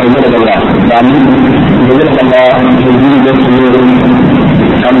 and by the will of Allah. The will of Allah will be this will,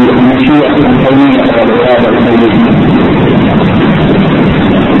 and the Mashiach al-Qawmiyyah al-Irada al-Qawmiyyah.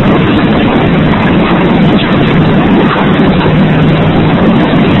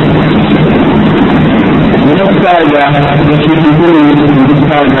 The next paragraph, which we continue in this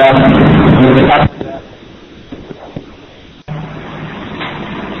paragraph, is the topic.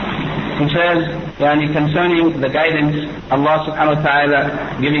 He says, concerning the guidance, Allah subhanahu wa ta'ala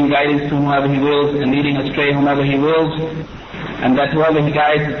giving guidance to whomever He wills and leading astray whomever He wills, and that whoever He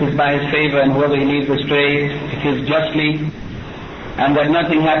guides it is by His favor, and whoever He leads astray it is justly, and that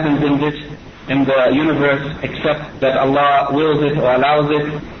nothing happens in the universe except that Allah wills it or allows it.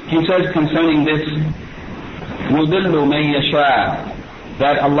 He says concerning this, يُضِلُّ مَنْ يَشَاءُ,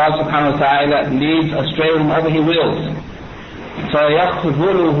 that Allah subhanahu wa ta'ala leads astray whomever He wills.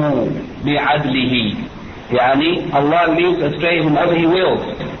 فَيَخْذُلُهُ بِعَدْلِهِ, Allah leads astray whomever He wills,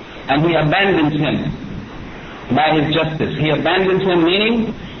 and He abandons him by His justice. He abandons him,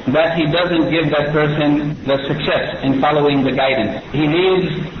 meaning that He doesn't give that person the success in following the guidance. He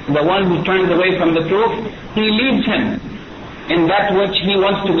leads the one who turns away from the truth, He leads him in that which he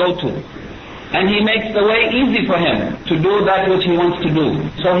wants to go to. And He makes the way easy for him to do that which he wants to do.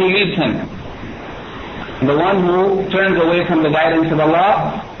 So He leads him. The one who turns away from the guidance of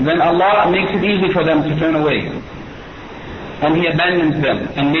Allah, then Allah makes it easy for them to turn away. And He abandons them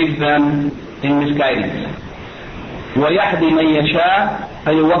and leaves them in misguidance. وَيَحْدِي مَنْ يَشَاءُ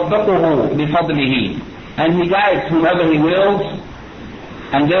فَيُوَفَّقُهُ بِفَضْلِهِ, and He guides whomever He wills,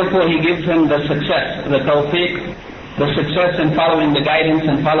 and therefore He gives him the success, the tawfiq, the success in following the guidance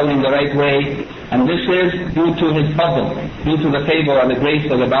and following the right way. And this is due to His fadl, due to the favor or the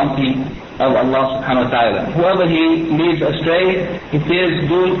grace or the bounty of Allah subhanahu wa ta'ala. Whoever He leads astray, it is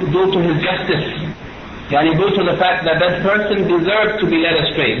due to His justice. Due to the fact that that person deserves to be led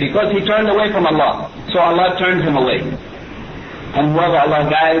astray because he turned away from Allah. So Allah turns him away. And whoever Allah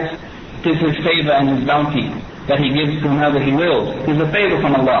guides, it is His favor and His bounty that He gives to whomever He wills. It is a favor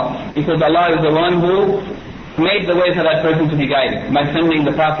from Allah, because Allah is the one who made the way for that person to be guided by sending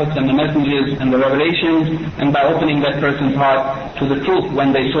the prophets and the messengers and the revelations, and by opening that person's heart to the truth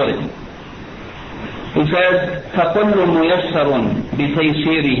when they saw it. He says, فَكُلُّ مُيَسَّرٌ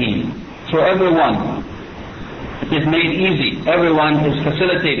بِتَيْسِيرِهِ, so everyone is made easy, everyone is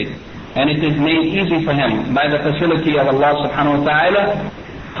facilitated, and it is made easy for him by the facility of Allah subhanahu wa ta'ala.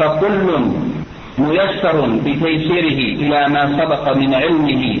 فَكُلٌّ مُيَسَّرٌ بِتَيْسِيرِهِ إِلَى مَا سَبَقَ مِنْ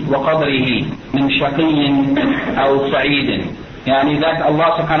عِلْمِهِ وَقَدْرِهِ مِنْ شَقِيٍّ أَوْ سَعِيدٍ, that Allah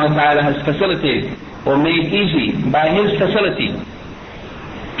subhanahu wa ta'ala has facilitated or made easy by His facility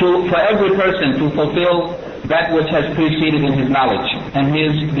for every person to fulfill that which has preceded in his knowledge and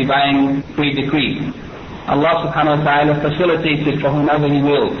His divine pre-decree. Allah subhanahu wa ta'ala facilitates it for whomever He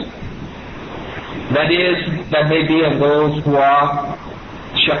wills. That is, that they be of those who are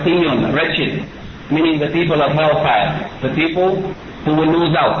shaqiyun, wretched, meaning the people of hellfire, the people who will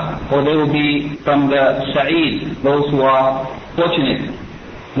lose out, or they will be from the Sa'id, those who are fortunate,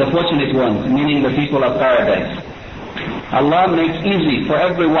 the fortunate ones, meaning the people of paradise. Allah makes easy for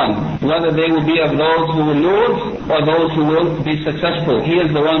everyone, whether they will be of those who will lose or those who will be successful. He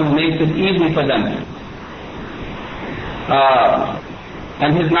is the one who makes it easy for them.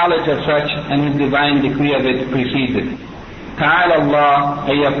 And His knowledge of such and His divine decree of it precedes it. تعالى الله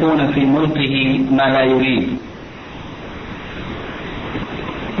أن يكون في ملكه ما لا يريد.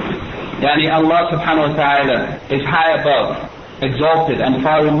 Yani Allah subhanahu wa ta'ala is high above, exalted and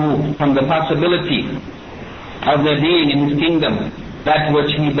far removed from the possibility of there being in His kingdom that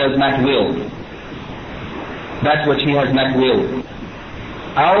which He does not will, that which He has not willed.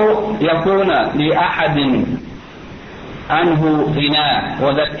 أو يكون لأحد عنه غنى,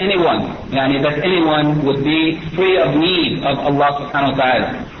 or that anyone would be free of need of Allah subhanahu wa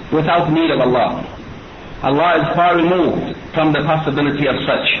ta'ala, without need of Allah. Allah is far removed from the possibility of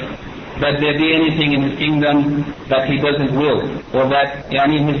such, that there be anything in His kingdom that He doesn't will, or that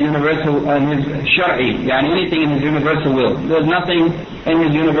His universal His shar'i, anything in His universal will. There's nothing in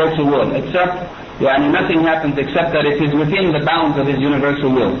His universal will except nothing happens except that it is within the bounds of His universal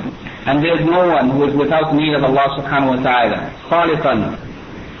will. And there's no one who is without need of Allah subhanahu wa ta'ala. خالقا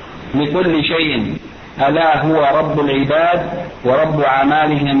لكل شيء ألا هو رب العباد ورب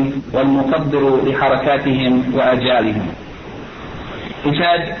أعمالهم والمقدر لحركاتهم وأجالهم. He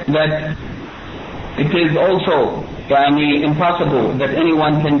said that it is also impossible that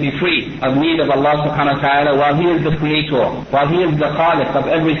anyone can be free of need of Allah subhanahu wa ta'ala while He is the creator, while He is the khaliq of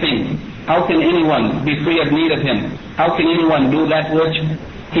everything. How can anyone be free of need of Him? How can anyone do that which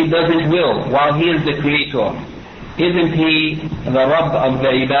He doesn't will while He is the creator? Isn't He the Rabb of the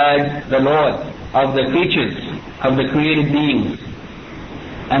ibad, the Lord of the creatures, of the created beings,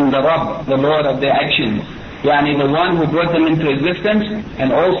 and the Rabb, the Lord of their actions? The one who brought them into existence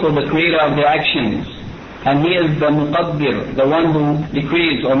and also the creator of their actions. And He is the muqaddir, the one who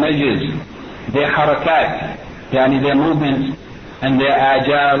decrees or measures their harakat, their movements, and their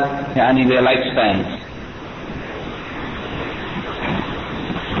ajal, their lifespans.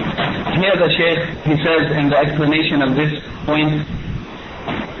 Here the Shaykh, he says in the explanation of this point,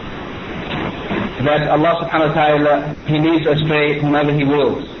 that Allah subhanahu wa ta'ala, He leads astray whomever He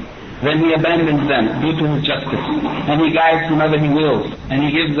wills. Then He abandons them due to His justice, and He guides whomever He wills, and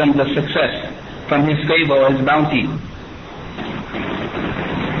He gives them the success from His favor or His bounty.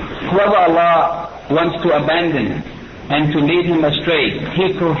 Whoever Allah wants to abandon and to lead him astray,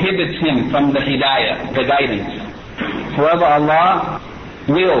 He prohibits him from the hidayah, the guidance. Whoever Allah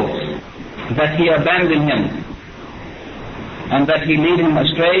wills that He abandon him and that He lead him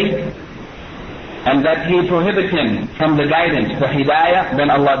astray, and that He prohibits him from the guidance, the hidayah, then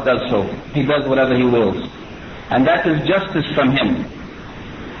Allah does so. He does whatever He wills. And that is justice from Him.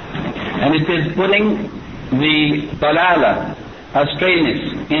 And it is putting the dalala,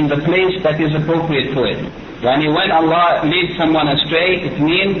 astrayness, in the place that is appropriate for it. When Allah leads someone astray, it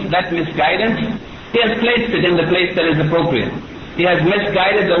means that misguidance, He has placed it in the place that is appropriate. He has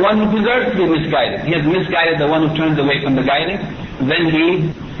misguided the one who deserves to be misguided. He has misguided the one who turns away from the guidance. Then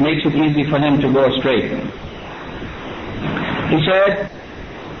He makes it easy for him to go astray. He said,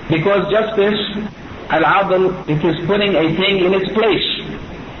 because justice, al-adl, it is putting a thing in its place.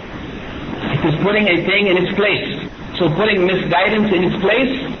 It is putting a thing in its place. So putting misguidance in its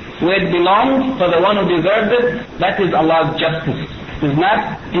place, where it belongs, for the one who deserves it, that is Allah's justice. It is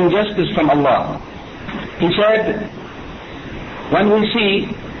not injustice from Allah. He said, when we see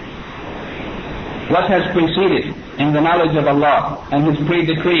what has preceded in the knowledge of Allah and His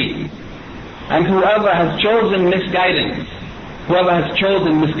pre-decree, and whoever has chosen misguidance,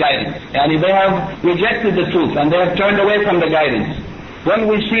 and they have rejected the truth and they have turned away from the guidance. When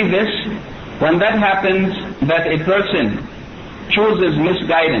we see this, when that happens, that a person chooses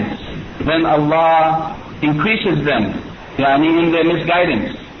misguidance, then Allah increases them in their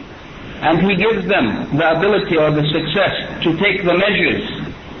misguidance, and He gives them the ability or the success to take the measures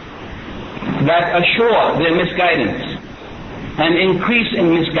that assure their misguidance and increase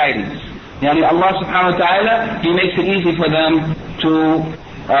in misguidance. Allah subhanahu wa ta'ala, He makes it easy for them to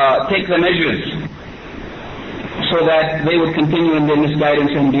take the measures so that they would continue in their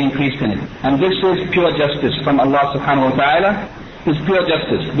misguidance and be increased in it. And this is pure justice from Allah subhanahu wa ta'ala. It's pure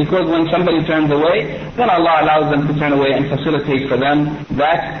justice, because when somebody turns away, then Allah allows them to turn away and facilitates for them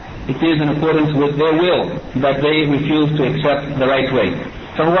that it is in accordance with their will that they refuse to accept the right way.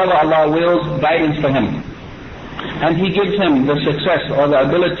 So whoever Allah wills guidance for him, and He gives him the success or the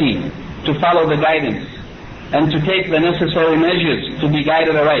ability to follow the guidance and to take the necessary measures to be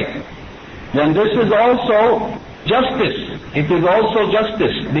guided aright, then this is also justice it is also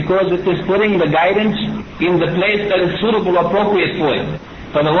justice, because it is putting the guidance in the place that is suitable, appropriate for it.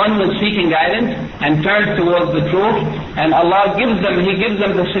 For the one who is seeking guidance and turns towards the truth, and Allah gives them, He gives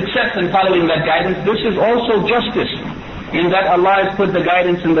them the success in following that guidance, this is also justice, in that Allah has put the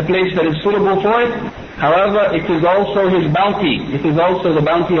guidance in the place that is suitable for it. However, it is also His bounty. It is also the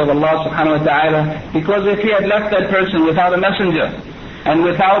bounty of Allah subhanahu wa ta'ala, because if He had left that person without a messenger, and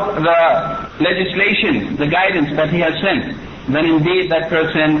without the legislation, the guidance that He has sent, then indeed that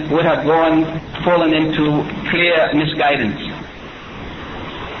person would have fallen into clear misguidance.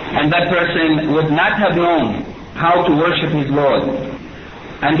 And that person would not have known how to worship his Lord.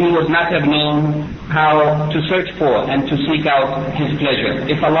 And he would not have known how to search for and to seek out His pleasure.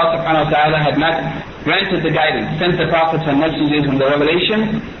 If Allah subhanahu wa ta'ala had not granted the guidance, sent the prophets and messengers and the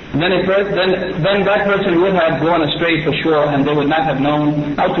revelation, then that person would have gone astray for sure, and they would not have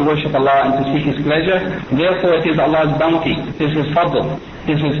known how to worship Allah and to seek His pleasure. Therefore it is Allah's bounty, it is His fadl,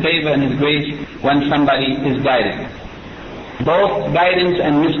 it is His favor and His grace when somebody is guided. Both guidance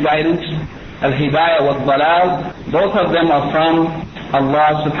and misguidance, al-hidayah wa al-dalal, both of them are from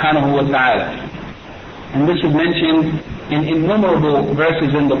Allah subhanahu wa ta'ala. And this is mentioned in innumerable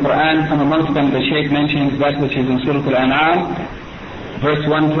verses in the Quran. From amongst them the Shaykh mentions that which is in Surah Al-An'am, verse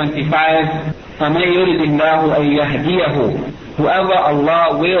 125, فَمَنْ يُرِدِ اللَّهُ أَنْ يَهْدِيَهُ, whoever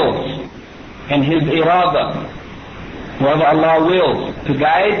Allah wills in His irada, whoever Allah wills to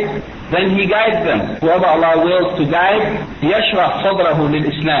guide, then He guides them. Whoever Allah wills to guide, يَشْرَحْ صَدْرَهُ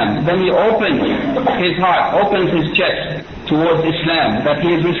لِلْإِسْلَامِ, then He opens his heart, opens his chest towards Islam, that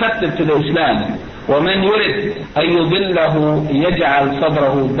he is receptive to the Islam. وَمَنْ يُرِدْ أَنْ يُضِلَّهُ يَجْعَلْ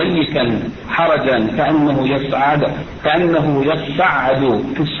صَدْرَهُ ضَيِّقًا حَرَجًا كَأَنَّهُ يَصَّعَّدُ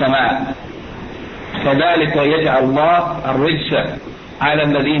فِي السَّمَاءِ كَذَلِكَ يَجْعَلُ اللَّهُ الرِّجْسَ عَلَى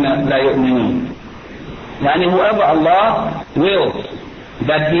الَّذِينَ لَا يُؤْمِنُونَ. Yani whoever Allah wills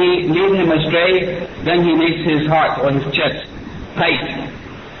that He lead him astray, then He makes his heart or his chest tight,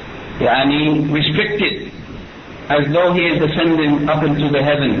 yani restricted, as though he is ascending up into the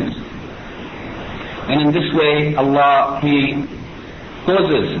heavens. And in this way Allah, He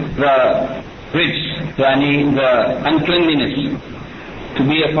causes the rijs, yani the uncleanliness, to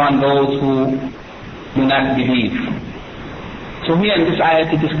be upon those who do not believe. So here in this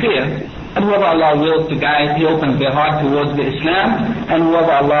ayat it is clear, and whoever Allah wills to guide, He opens their heart towards the Islam, and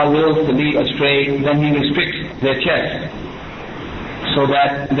whoever Allah wills to lead astray, then He restricts their chest, so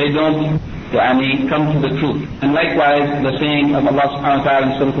that they don't come to the truth. And likewise the saying of Allah subhanahu wa ta'ala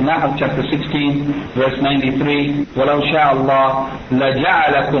in Surah Al-Nahl chapter 16 verse 93, وَلَوْ شَاءَ اللَّهُ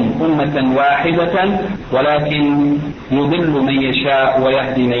لَجَعَلَكُمْ أُمَّةً وَاحِدَةً وَلَكِنْ يُضِلُّ مَنْ يَشَاءُ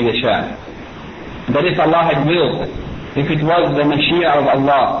وَيَهْدِي مَنْ يَشَاءُ. That if Allah had willed, if it was the Mashiach of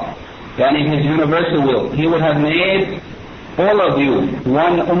Allah, yani His universal will, He would have made all of you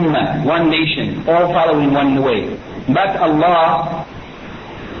one ummah, one nation, all following one way. But Allah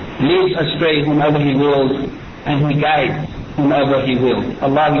leads astray whomever He wills, and He guides whomever He wills.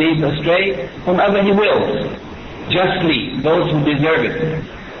 Allah leads astray whomever He wills, justly, those who deserve it,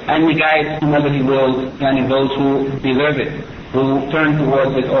 and He guides whomever He wills, and those who deserve it, who turn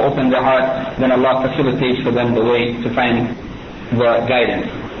towards it or open their heart, then Allah facilitates for them the way to find the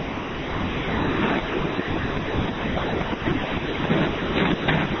guidance.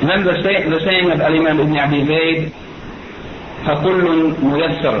 Then the saying of Al-Imaam ibn Abi Zaid, فَكُلٌّ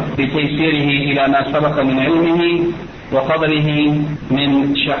مُيَسَّرٌ بِتَيْسِيرِهِ إِلَى مَا سَبَقَ مِنْ عِلْمِهِ وَقَدْرِهِ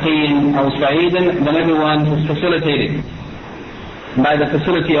مِنْ شَقِيٍّ أَوْ سَعِيدٍ. Then everyone is facilitated by the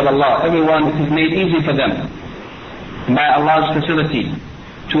facility of Allah. Everyone, it is made easy for them by Allah's facility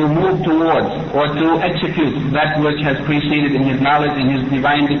to move towards or to execute that which has preceded in His knowledge, in His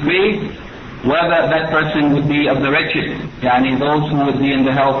divine decree, whether that person would be of the wretched, yani those who would be in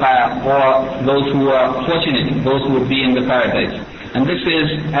the hellfire, or those who are fortunate, those who would be in the paradise. And this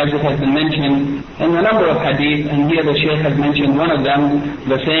is, as it has been mentioned in a number of hadith, and here the Shaykh has mentioned one of them,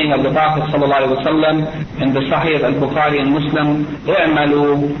 the saying of the Prophet ﷺ in the Sahih al-Bukhari and Muslim,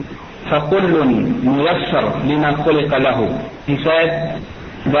 اعملوا فكل ميسر لما خلق له. He said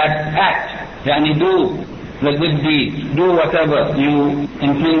that act, yani do the good deeds, do whatever you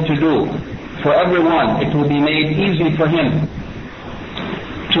intend to do. For everyone, it will be made easy for him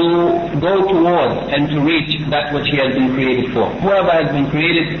to go towards and to reach that which he has been created for. Whoever has been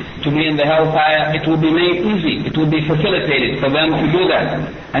created to be in the hellfire, it will be made easy, it will be facilitated for them to do that.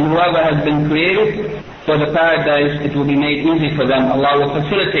 And whoever has been created for the paradise, it will be made easy for them. Allah will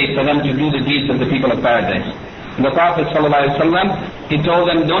facilitate for them to do the deeds of the people of paradise. The Prophet ﷺ, he told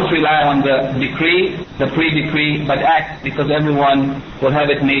them, don't rely on the decree, the pre-decree, but act because everyone will have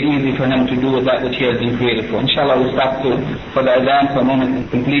it made easy for him to do with that which he has been created for. Inshallah, we'll stop for the adhan for a moment and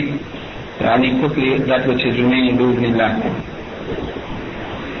complete quickly that which is remaining. Bismillah.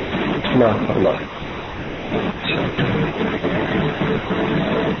 Allah.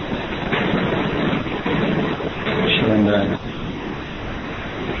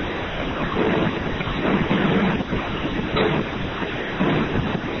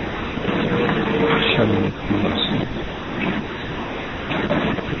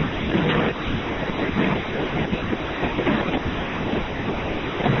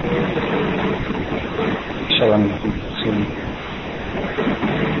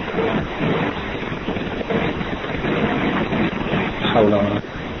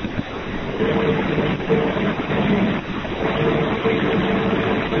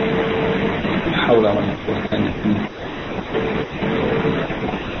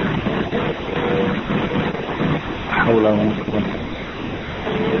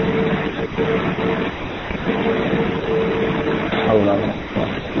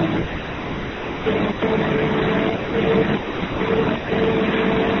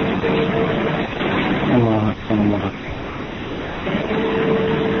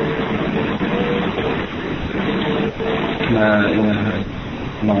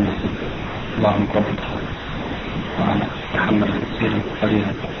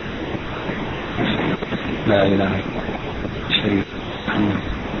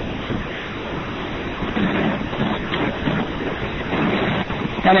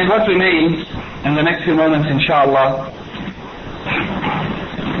 And in what remains in the next few moments, inshallah,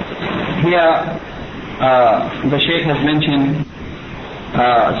 here the Shaykh has mentioned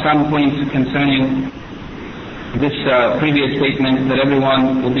some points concerning this previous statement that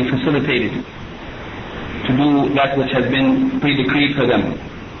everyone will be facilitated to do that which has been pre-decreed for them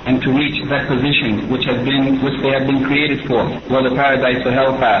and to reach that position which they have been created for, whether paradise or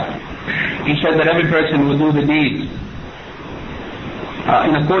hellfire. He said that every person will do the deeds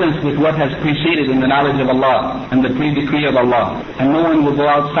in accordance with what has preceded in the knowledge of Allah and the pre-decree of Allah, and no one will go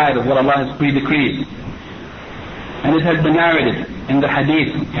outside of what Allah has pre-decreed. And it has been narrated in the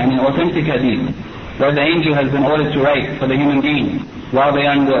hadith and in authentic hadith where the angel has been ordered to write for the human being while they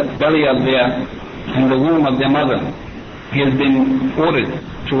are in the belly of in the womb of their mother. He has been ordered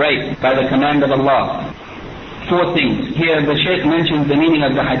to write by the command of Allah 4 things. Here the Shaykh mentions the meaning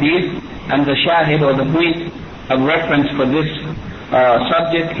of the hadith and the shahid, or the point of reference for this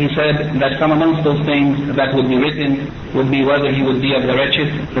subject. He said that from amongst those things that would be written would be whether he would be of the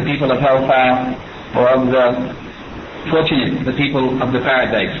wretched, the people of hellfire, or of the fortunate, the people of the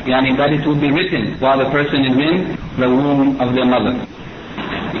paradise. Yani that it would be written while the person is in the womb of their mother.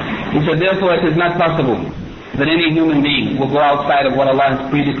 He said therefore it is not possible that any human being will go outside of what Allah has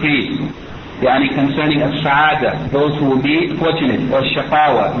pre-decreed. Yani concerning as-sa'ada, those who will be fortunate, or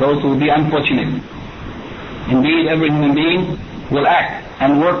shaqawa, those who will be unfortunate. Indeed, every human being will act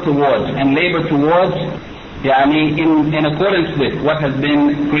and work towards and labor towards in accordance with what has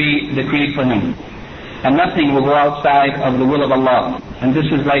been pre-decreed for him. And nothing will go outside of the will of Allah. And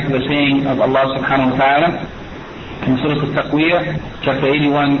this is like the saying of Allah subhanahu wa ta'ala in Surah Al-Taqweer, chapter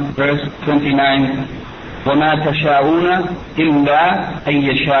 81, verse 29, وَمَا تَشَاءُونَ إِلَّا أَن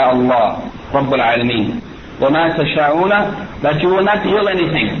يَشَاءَ اللَّهُ رَبُّ الْعَالَمِينَ. وَمَا تَشَاءُونَ, that you will not will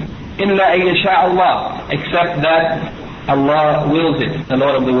anything, إِلَّا أَن يَشَاءَ اللَّهُ, except that Allah wills it, the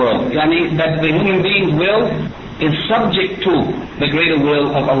Lord of the world. Yani that the human being's will is subject to the greater will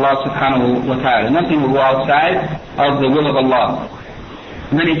of Allah subhanahu wa ta'ala. Nothing will go outside of the will of Allah.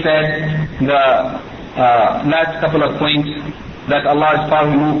 And then he said the last couple of points, that Allah is far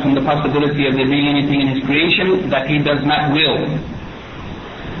removed from the possibility of there being anything in His creation that He does not will.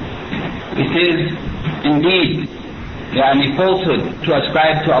 It is indeed falsehood to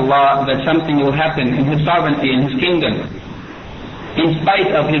ascribe to Allah that something will happen in His sovereignty, in His kingdom, in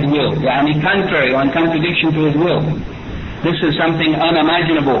spite of His will, contrary or in contradiction to His will. This is something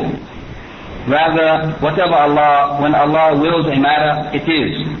unimaginable. Rather, whatever when Allah wills a matter, it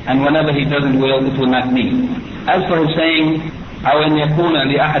is, and whenever He doesn't will, it will not be. As for His saying, أو أن يكون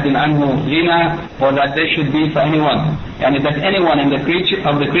لأحد عنه غنى, or that there should be for anyone, and that anyone of the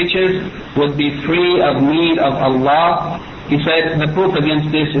creatures would be free of need of Allah. He said the proof against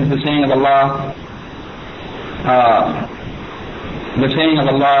this is the saying of Allah,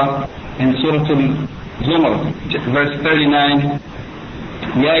 in Surah Al-Zumar, verse 39,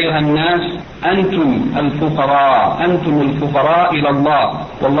 يا أيها الناس أنتم الفقراء إلى الله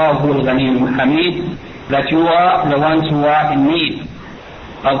والله هو الغني الحميد, that you are the ones who are in need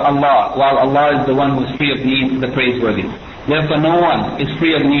of Allah, while Allah is the one who is free of need, the praiseworthy. Therefore no one is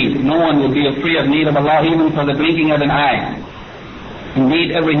free of need. No one will be free of need of Allah even for the blinking of an eye.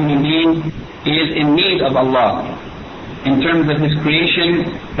 Indeed, every human being is in need of Allah. In terms of his creation,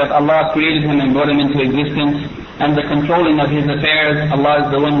 that Allah created him and brought him into existence, and the controlling of his affairs, Allah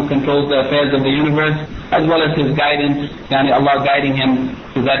is the one who controls the affairs of the universe, as well as his guidance, Allah guiding him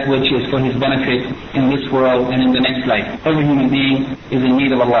to that which is for his benefit in this world and in the next life. Every human being is in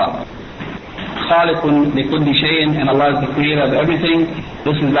need of Allah. خالق لكل شيء, and Allah is the creator of everything.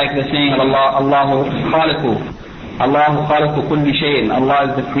 This is like the saying of Allah, Allahu khaliqu. Allahu khaliqu kulli shay'in. Allah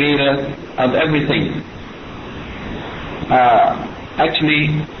is the creator of everything.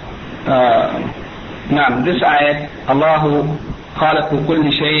 This ayat, Allahu khaliqu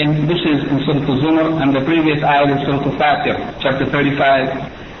kulli shay'in, this is in Surah Al-Zumar, and the previous ayat is Surah Al-Fatir, chapter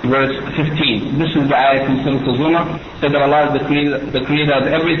 35, verse 15. This is the ayat in Surah Al-Zumar, said that Allah is the creator of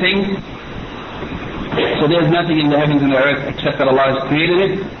everything. So there's nothing in the heavens and the earth except that Allah has created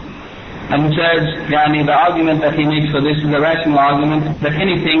it. And he says, the argument that he makes for this is a rational argument, that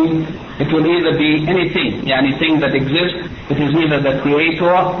anything, it will either be anything, thing that exists, it is either the creator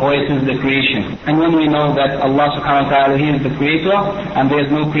or it is the creation. And when we know that Allah subhanahu wa ta'ala, He is the creator, and there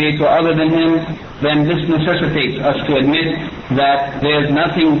is no creator other than Him, then this necessitates us to admit that there is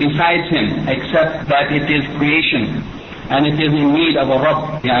nothing besides Him except that it is creation. And it is in need of a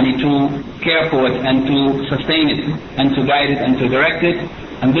Rabb, to care for it and to sustain it and to guide it and to direct it.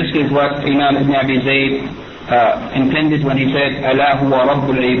 And this is what Imam ibn Abi Zaid intended when he said, أَلَا هُوَ رَبُّ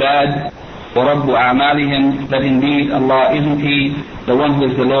الْعِبَادِ وَرَبُّ أَعْمَالِهِمْ, that indeed Allah, isn't He the one who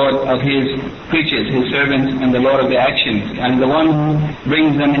is the Lord of His creatures, His servants, and the Lord of their actions, and the one who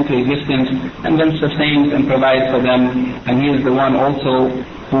brings them into existence and then sustains and provides for them, and He is the one also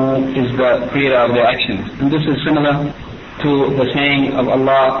who is the creator of their actions. And this is similar to the saying of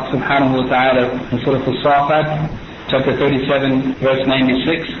Allah subhanahu wa ta'ala in Surah Al-Safat, chapter 37, verse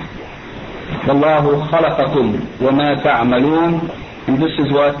 96, وَاللَّهُ خَلَقَكُمْ وَمَا تَعْمَلُونَ. And this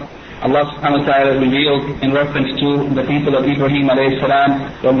is what Allah subhanahu wa ta'ala revealed in reference to the people of Ibrahim alayhi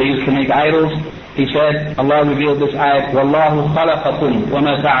salam when they used to make idols. He said, Allah revealed this ayat, وَاللَّهُ خَلَقَكُمْ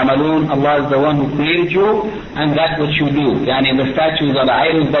وَمَا تَعْمَلُونَ. Allah is the one who created you and that which you do. The statues or the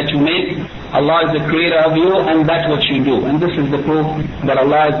idols that you make, Allah is the creator of you and that what you do. And this is the proof that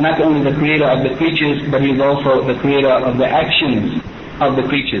Allah is not only the creator of the creatures, but He is also the creator of the actions of the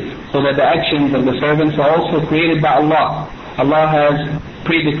creatures. So that the actions of the servants are also created by Allah. Allah has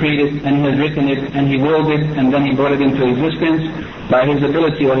pre-decreed it and He has written it and He willed it and then He brought it into existence by His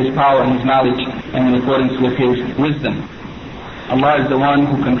ability or His power and His knowledge and in accordance with His wisdom. Allah is the one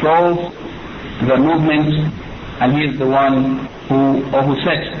who controls the movements, and He is the one who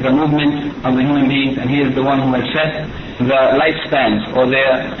sets the movement of the human beings, and He is the one who has set the lifespans or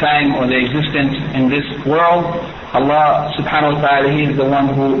their time or their existence in this world. Allah subhanahu wa ta'ala, He is the one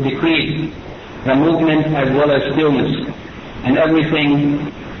who decreed the movement as well as stillness. And everything,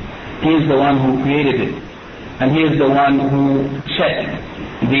 He is the one who created it. And He is the one who set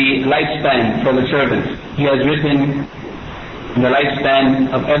the lifespan for the servants. He has written the lifespan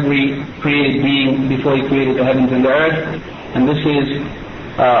of every created being before He created the heavens and the earth. And this is,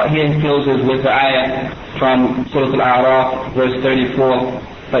 here He closes with the ayah from Surah Al-A'raf, verse 34.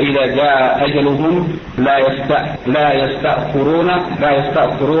 فَإِذَا جَاءَ أَجَلُهُمْ لَا يَسْتَأْخِرُونَ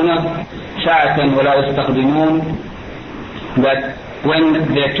سَاعَةً وَلَا يَسْتَقْدِمُونَ. That when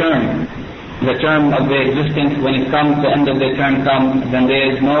their term, the term of their existence, when it comes, the end of their term comes, then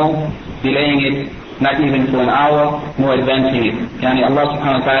there is no delaying it, not even for an hour, nor advancing it. Allah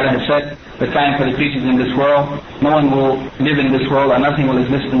subhanahu wa ta'ala has set the time for the creatures in this world. No one will live in this world, or nothing will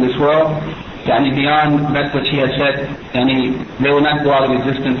exist in this world. Beyond that which He has said, they will not go out of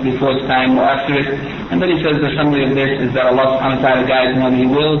existence before its time or after it. And then He says the summary of this is that Allah subhanahu wa ta'ala guides whomever He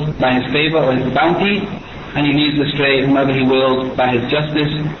wills by His favor or His bounty, and He leads astray whomever He wills by His justice.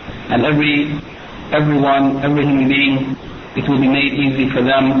 And everyone, every human being, it will be made easy for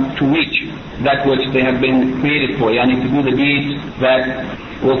them to reach that which they have been created for, to do the deeds that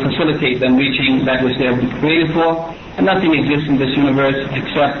will facilitate them reaching that which they have been created for. And nothing exists in this universe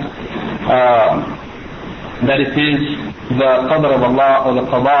except that it is the qadr of Allah or the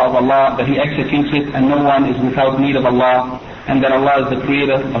qada of Allah, that He executes it, and no one is without need of Allah, and that Allah is the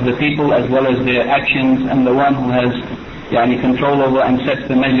creator of the people as well as their actions, and the one who has control over and sets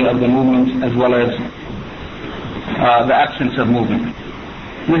the measure of the movements as well as the absence of movement.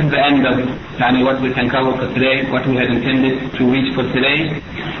 This is the end of what we can cover for today, what we had intended to reach for today.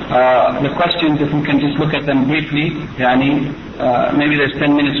 The questions, if we can just look at them briefly, maybe there's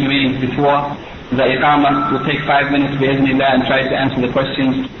 10 minutes remaining before the iqamah. We'll take 5 minutes bi'idhnillah and try to answer the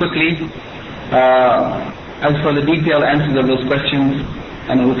questions quickly. As for the detailed answers of those questions,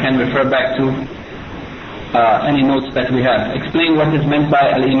 and we can refer back to any notes that we have. Explain what is meant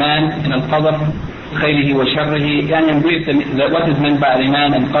by al-iman in al-qadr, khayrihi wa sharrihi. Yani in brief, what is meant by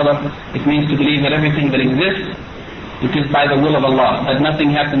al-iman in qadr, it means to believe that everything that exists, it is by the will of Allah, that nothing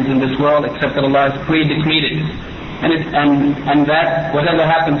happens in this world except that Allah has pre-decreed it. And that whatever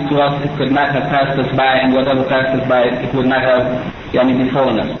happens to us, it could not have passed us by, and whatever passed us by, it would not have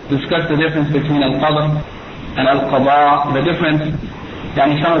befallen us. Discuss the difference between al-qadr and al-qada. The difference,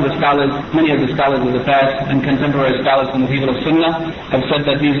 some of the scholars, many of the scholars of the past and contemporary scholars from the people of Sunnah have said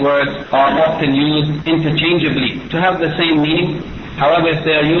that these words are often used interchangeably to have the same meaning. However, if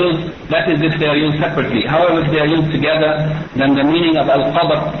they are used, that is if they are used separately. However, if they are used together, then the meaning of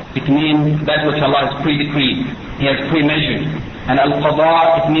al-qadr, it means that which Allah has pre-decreed, He has pre-measured. And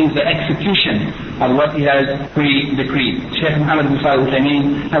al-qada, it means the execution of what He has pre-decreed. Shaykh Muhammad bin Salih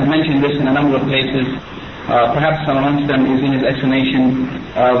al-Uthaymeen has mentioned this in a number of places. Perhaps some amongst them is in his explanation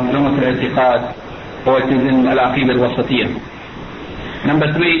of Lummat al-I'tiqad, or it is in Al-Aqidah al-Wasatiyah.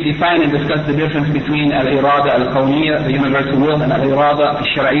 Number 3, define and discuss the difference between al-irada al-kawniyya, the universal will, and al-irada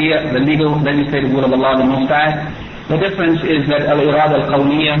al-shar'iyya, the legal, legislative will of Allah the Most High. The difference is that al-irada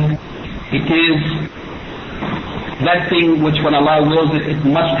al-kawniyya, it is that thing which when Allah wills it, it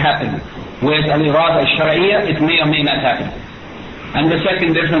must happen. Whereas al-irada al-shar'iyya, it may or may not happen. And the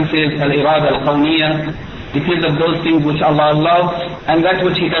second difference is al-irada al-kawniyya, it is of those things which Allah loves and that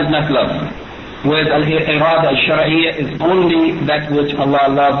which He does not love. Whereas al-irada al-shar'iyya is only that which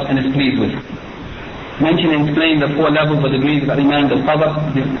Allah loves and is pleased with. Mention and explain the 4 levels or degrees of al-iman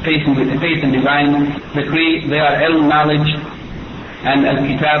al-qadr, the faith and divine decree. They are ilm, knowledge, and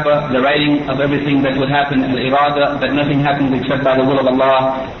al-kitaba, the writing of everything that would happen, al-irada, that nothing happens except by the will of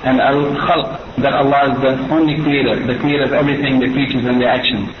Allah, and al-khalq, that Allah is the only creator, the creator of everything, the creatures and the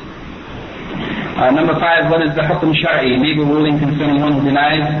actions. Number 5, what is the hukm shar'i, legal ruling concerning one who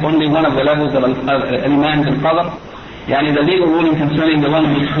denies only one of the levels of al-iman al-qadr? The legal ruling concerning the one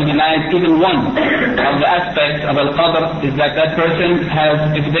who denies even one of the aspects of al-qadr is that that person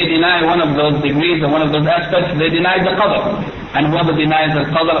has, if they deny one of those degrees or one of those aspects, they deny the qadr. And whoever denies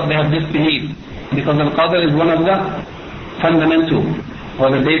al-qadr, they have disbelieved. Because al-qadr is one of the fundamental or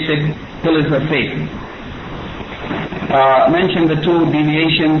the basic pillars of faith. Mention the 2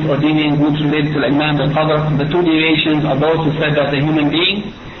 deviations or deviant groups related to al-iman al-qadr. The 2 deviations are those who said that the human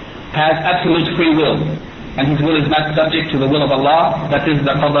being has absolute free will, and his will is not subject to the will of Allah. That is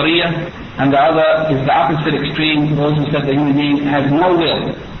the qadariyah. And the other is the opposite extreme, those who said the human being has no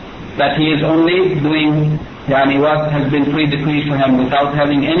will, that he is only doing what has been pre-decreed for him without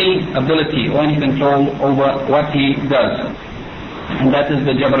having any ability or any control over what he does. And that is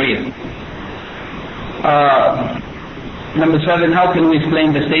the Jabariyah. Number 7, how can we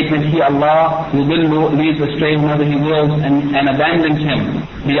explain the statement, He, Allah, yudillu, leads astray whomever He wills and abandons him,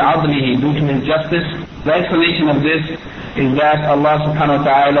 bi'adlihi, due to His justice? The explanation of this is that Allah subhanahu wa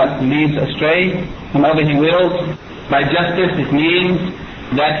ta'ala leads astray whomever He wills. By justice, it means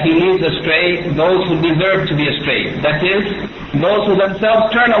that He leads astray those who deserve to be astray. That is, those who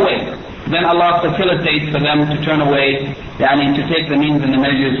themselves turn away. Then Allah facilitates for them to turn away, to take the means and the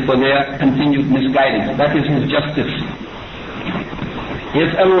measures for their continued misguidance. That is His justice.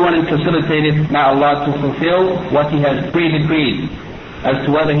 If everyone is facilitated by Allah to fulfill what He has pre-decreed as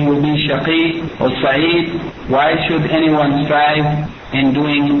to whether he will be shaqi or sa'id, why should anyone strive in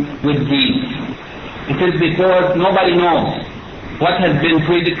doing good deeds? It is because nobody knows what has been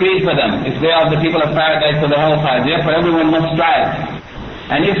pre-decreed for them. If they are the people of paradise or the hellfire, therefore everyone must strive.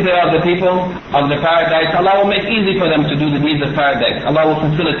 And if they are the people of the paradise, Allah will make easy for them to do the deeds of paradise. Allah will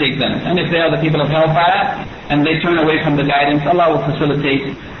facilitate them. And if they are the people of hellfire, and they turn away from the guidance, Allah will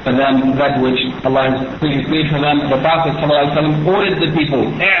facilitate for them that which Allah has pre-decreed for them. The Prophet ﷺ ordered the people,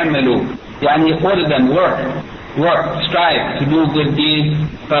 اعملوا, He ordered them, work, strive to do good deeds.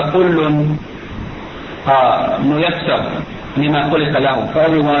 فَكُلٌّ مُيَسَّرٌ لِمَا خُلِقَ لَهُ. For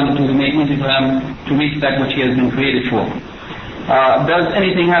everyone, it will be made easy for them to reach that which he has been created for. Does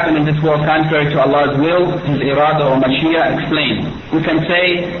anything happen in this world contrary to Allah's will, His irada or mashiyah? Explain. We can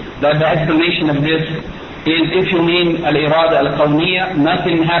say that the explanation of this is, if you mean al-irada al-kawniyya,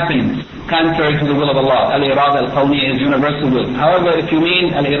 nothing happens contrary to the will of Allah. Al-irada al-kawniyya is universal will. However, if you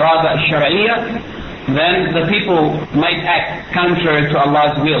mean al-irada al-shar'iyya, then the people might act contrary to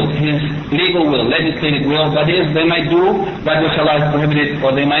Allah's will, His legal will, legislated will. That is, they might do that which Allah has prohibited,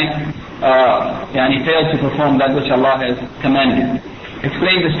 or they might fail to perform that which Allah has commanded.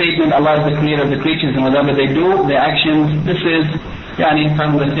 Explain the statement, Allah is the creator of the creatures, and whatever they do, their actions, this is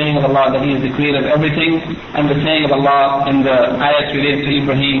from the saying of Allah that He is the creator of everything, and the saying of Allah in the ayat related to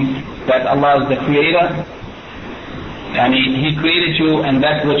Ibrahim that Allah is the creator He created you, and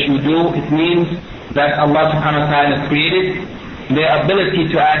that's what you do. It means that Allah subhanahu wa ta'ala created their ability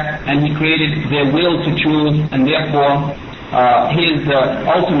to act, and He created their will to choose, and therefore He is the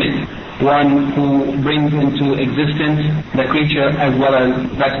ultimate one who brings into existence the creature as well as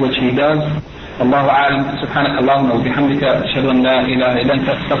that which He does. Allahu a'lam. Subhanaka Allahumma wa bihamdika ashhadu an la ilaha illa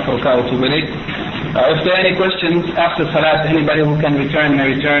anta astaghfiruka wa atubu ilayk. If there are any questions after salat, anybody who can return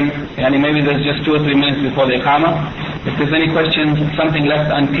may return. Maybe there's just 2 or 3 minutes before the iqamah. If there's any questions, something left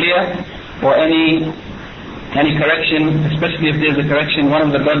unclear, or any correction, especially if there's a correction. One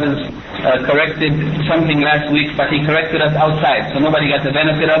of the brothers corrected something last week, but he corrected us outside, so nobody got the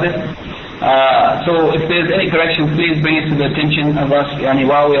benefit of it. So if there's any correction, please bring it to the attention of us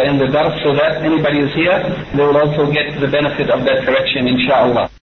while we are in the dars, so that anybody who's here, they will also get the benefit of that correction, inshallah.